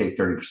automatically going to take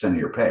 30% of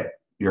your pay,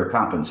 your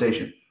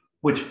compensation,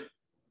 which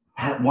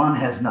one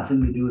has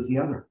nothing to do with the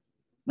other,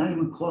 not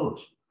even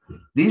close.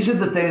 These are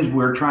the things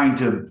we're trying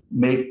to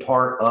make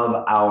part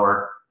of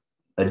our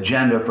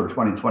agenda for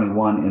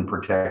 2021 in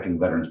protecting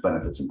veterans'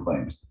 benefits and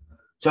claims.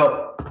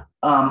 So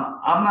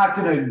I'm not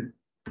going to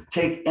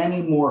take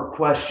any more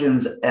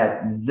questions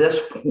at this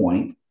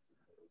point.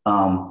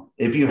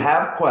 If you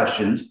have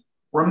questions,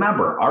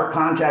 remember our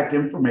contact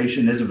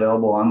information is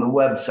available on the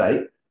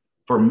website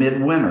for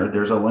midwinter.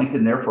 There's a link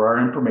in there for our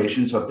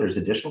information. So if there's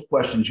additional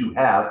questions you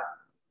have,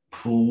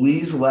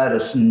 please let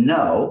us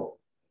know.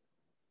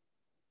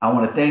 I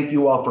want to thank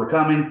you all for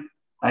coming.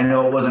 I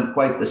know it wasn't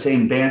quite the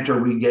same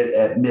banter we get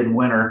at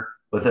midwinter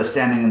with us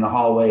standing in the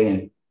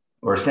hallway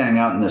or standing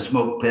out in the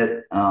smoke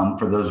pit,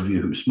 for those of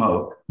you who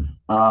smoke,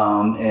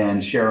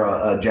 and share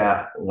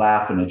a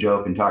laugh and a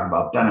joke and talk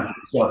about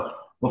benefits. So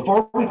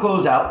before we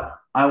close out,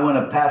 I want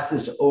to pass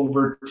this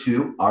over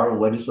to our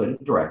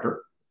legislative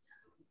director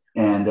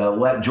and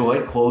let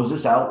Joy close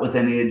us out with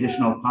any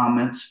additional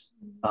comments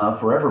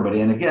for everybody.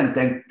 And again,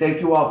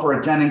 thank you all for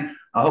attending.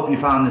 I hope you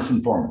found this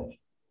informative.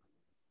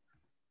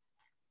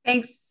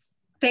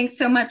 Thanks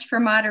so much for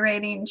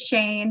moderating,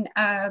 Shane.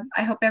 I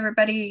hope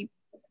everybody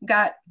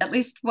got at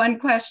least one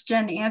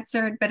question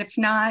answered, but if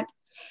not,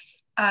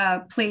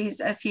 please,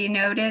 as he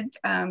noted,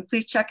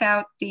 please check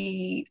out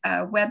the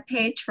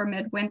webpage for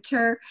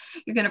Midwinter.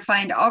 You're going to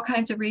find all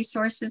kinds of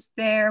resources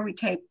there. We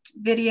taped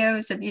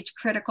videos of each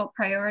critical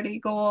priority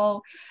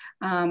goal.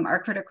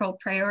 Our critical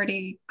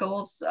priority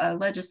goals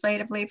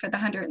legislatively for the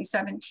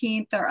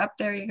 117th are up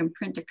there. You can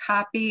print a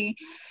copy.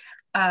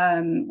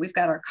 We've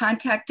got our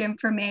contact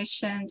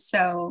information,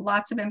 so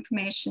lots of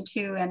information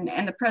too,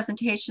 and the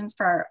presentations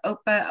for our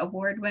OPA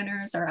award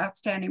winners, our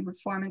outstanding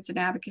performance and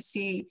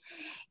advocacy,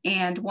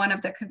 and one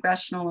of the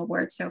congressional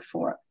awards so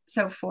far.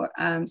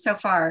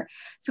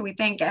 So we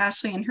thank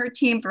Ashley and her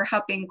team for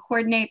helping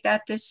coordinate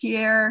that this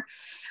year.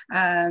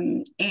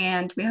 And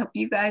we hope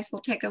you guys will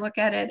take a look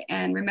at it.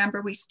 And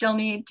remember, we still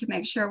need to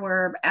make sure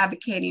we're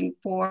advocating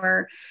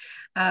for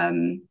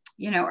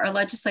our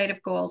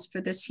legislative goals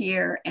for this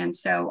year. And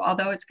so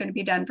although it's going to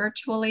be done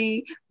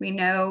virtually, we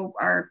know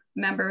our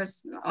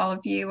members, all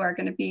of you are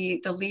going to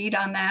be the lead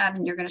on that,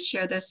 and you're going to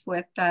share this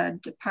with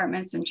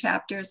departments and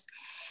chapters.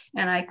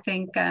 And I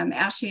think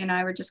Ashley and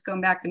I were just going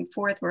back and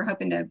forth. We're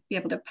hoping to be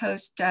able to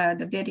post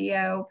the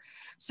video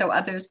so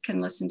others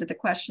can listen to the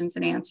questions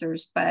and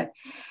answers. But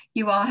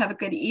you all have a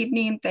good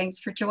evening. Thanks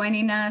for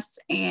joining us,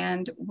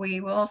 and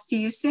we will see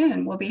you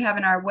soon. We'll be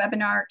having our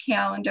webinar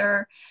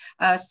calendar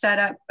set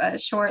up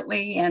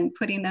shortly and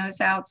putting those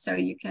out so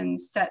you can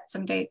set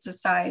some dates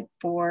aside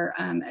for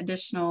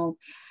additional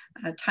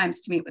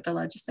times to meet with the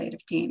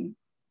legislative team.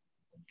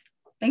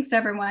 Thanks,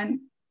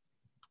 everyone.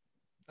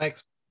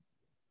 Thanks.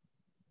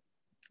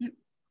 Yep.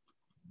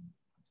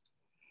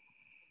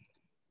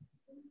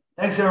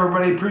 Thanks,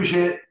 everybody.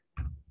 Appreciate it.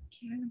 Thank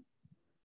you.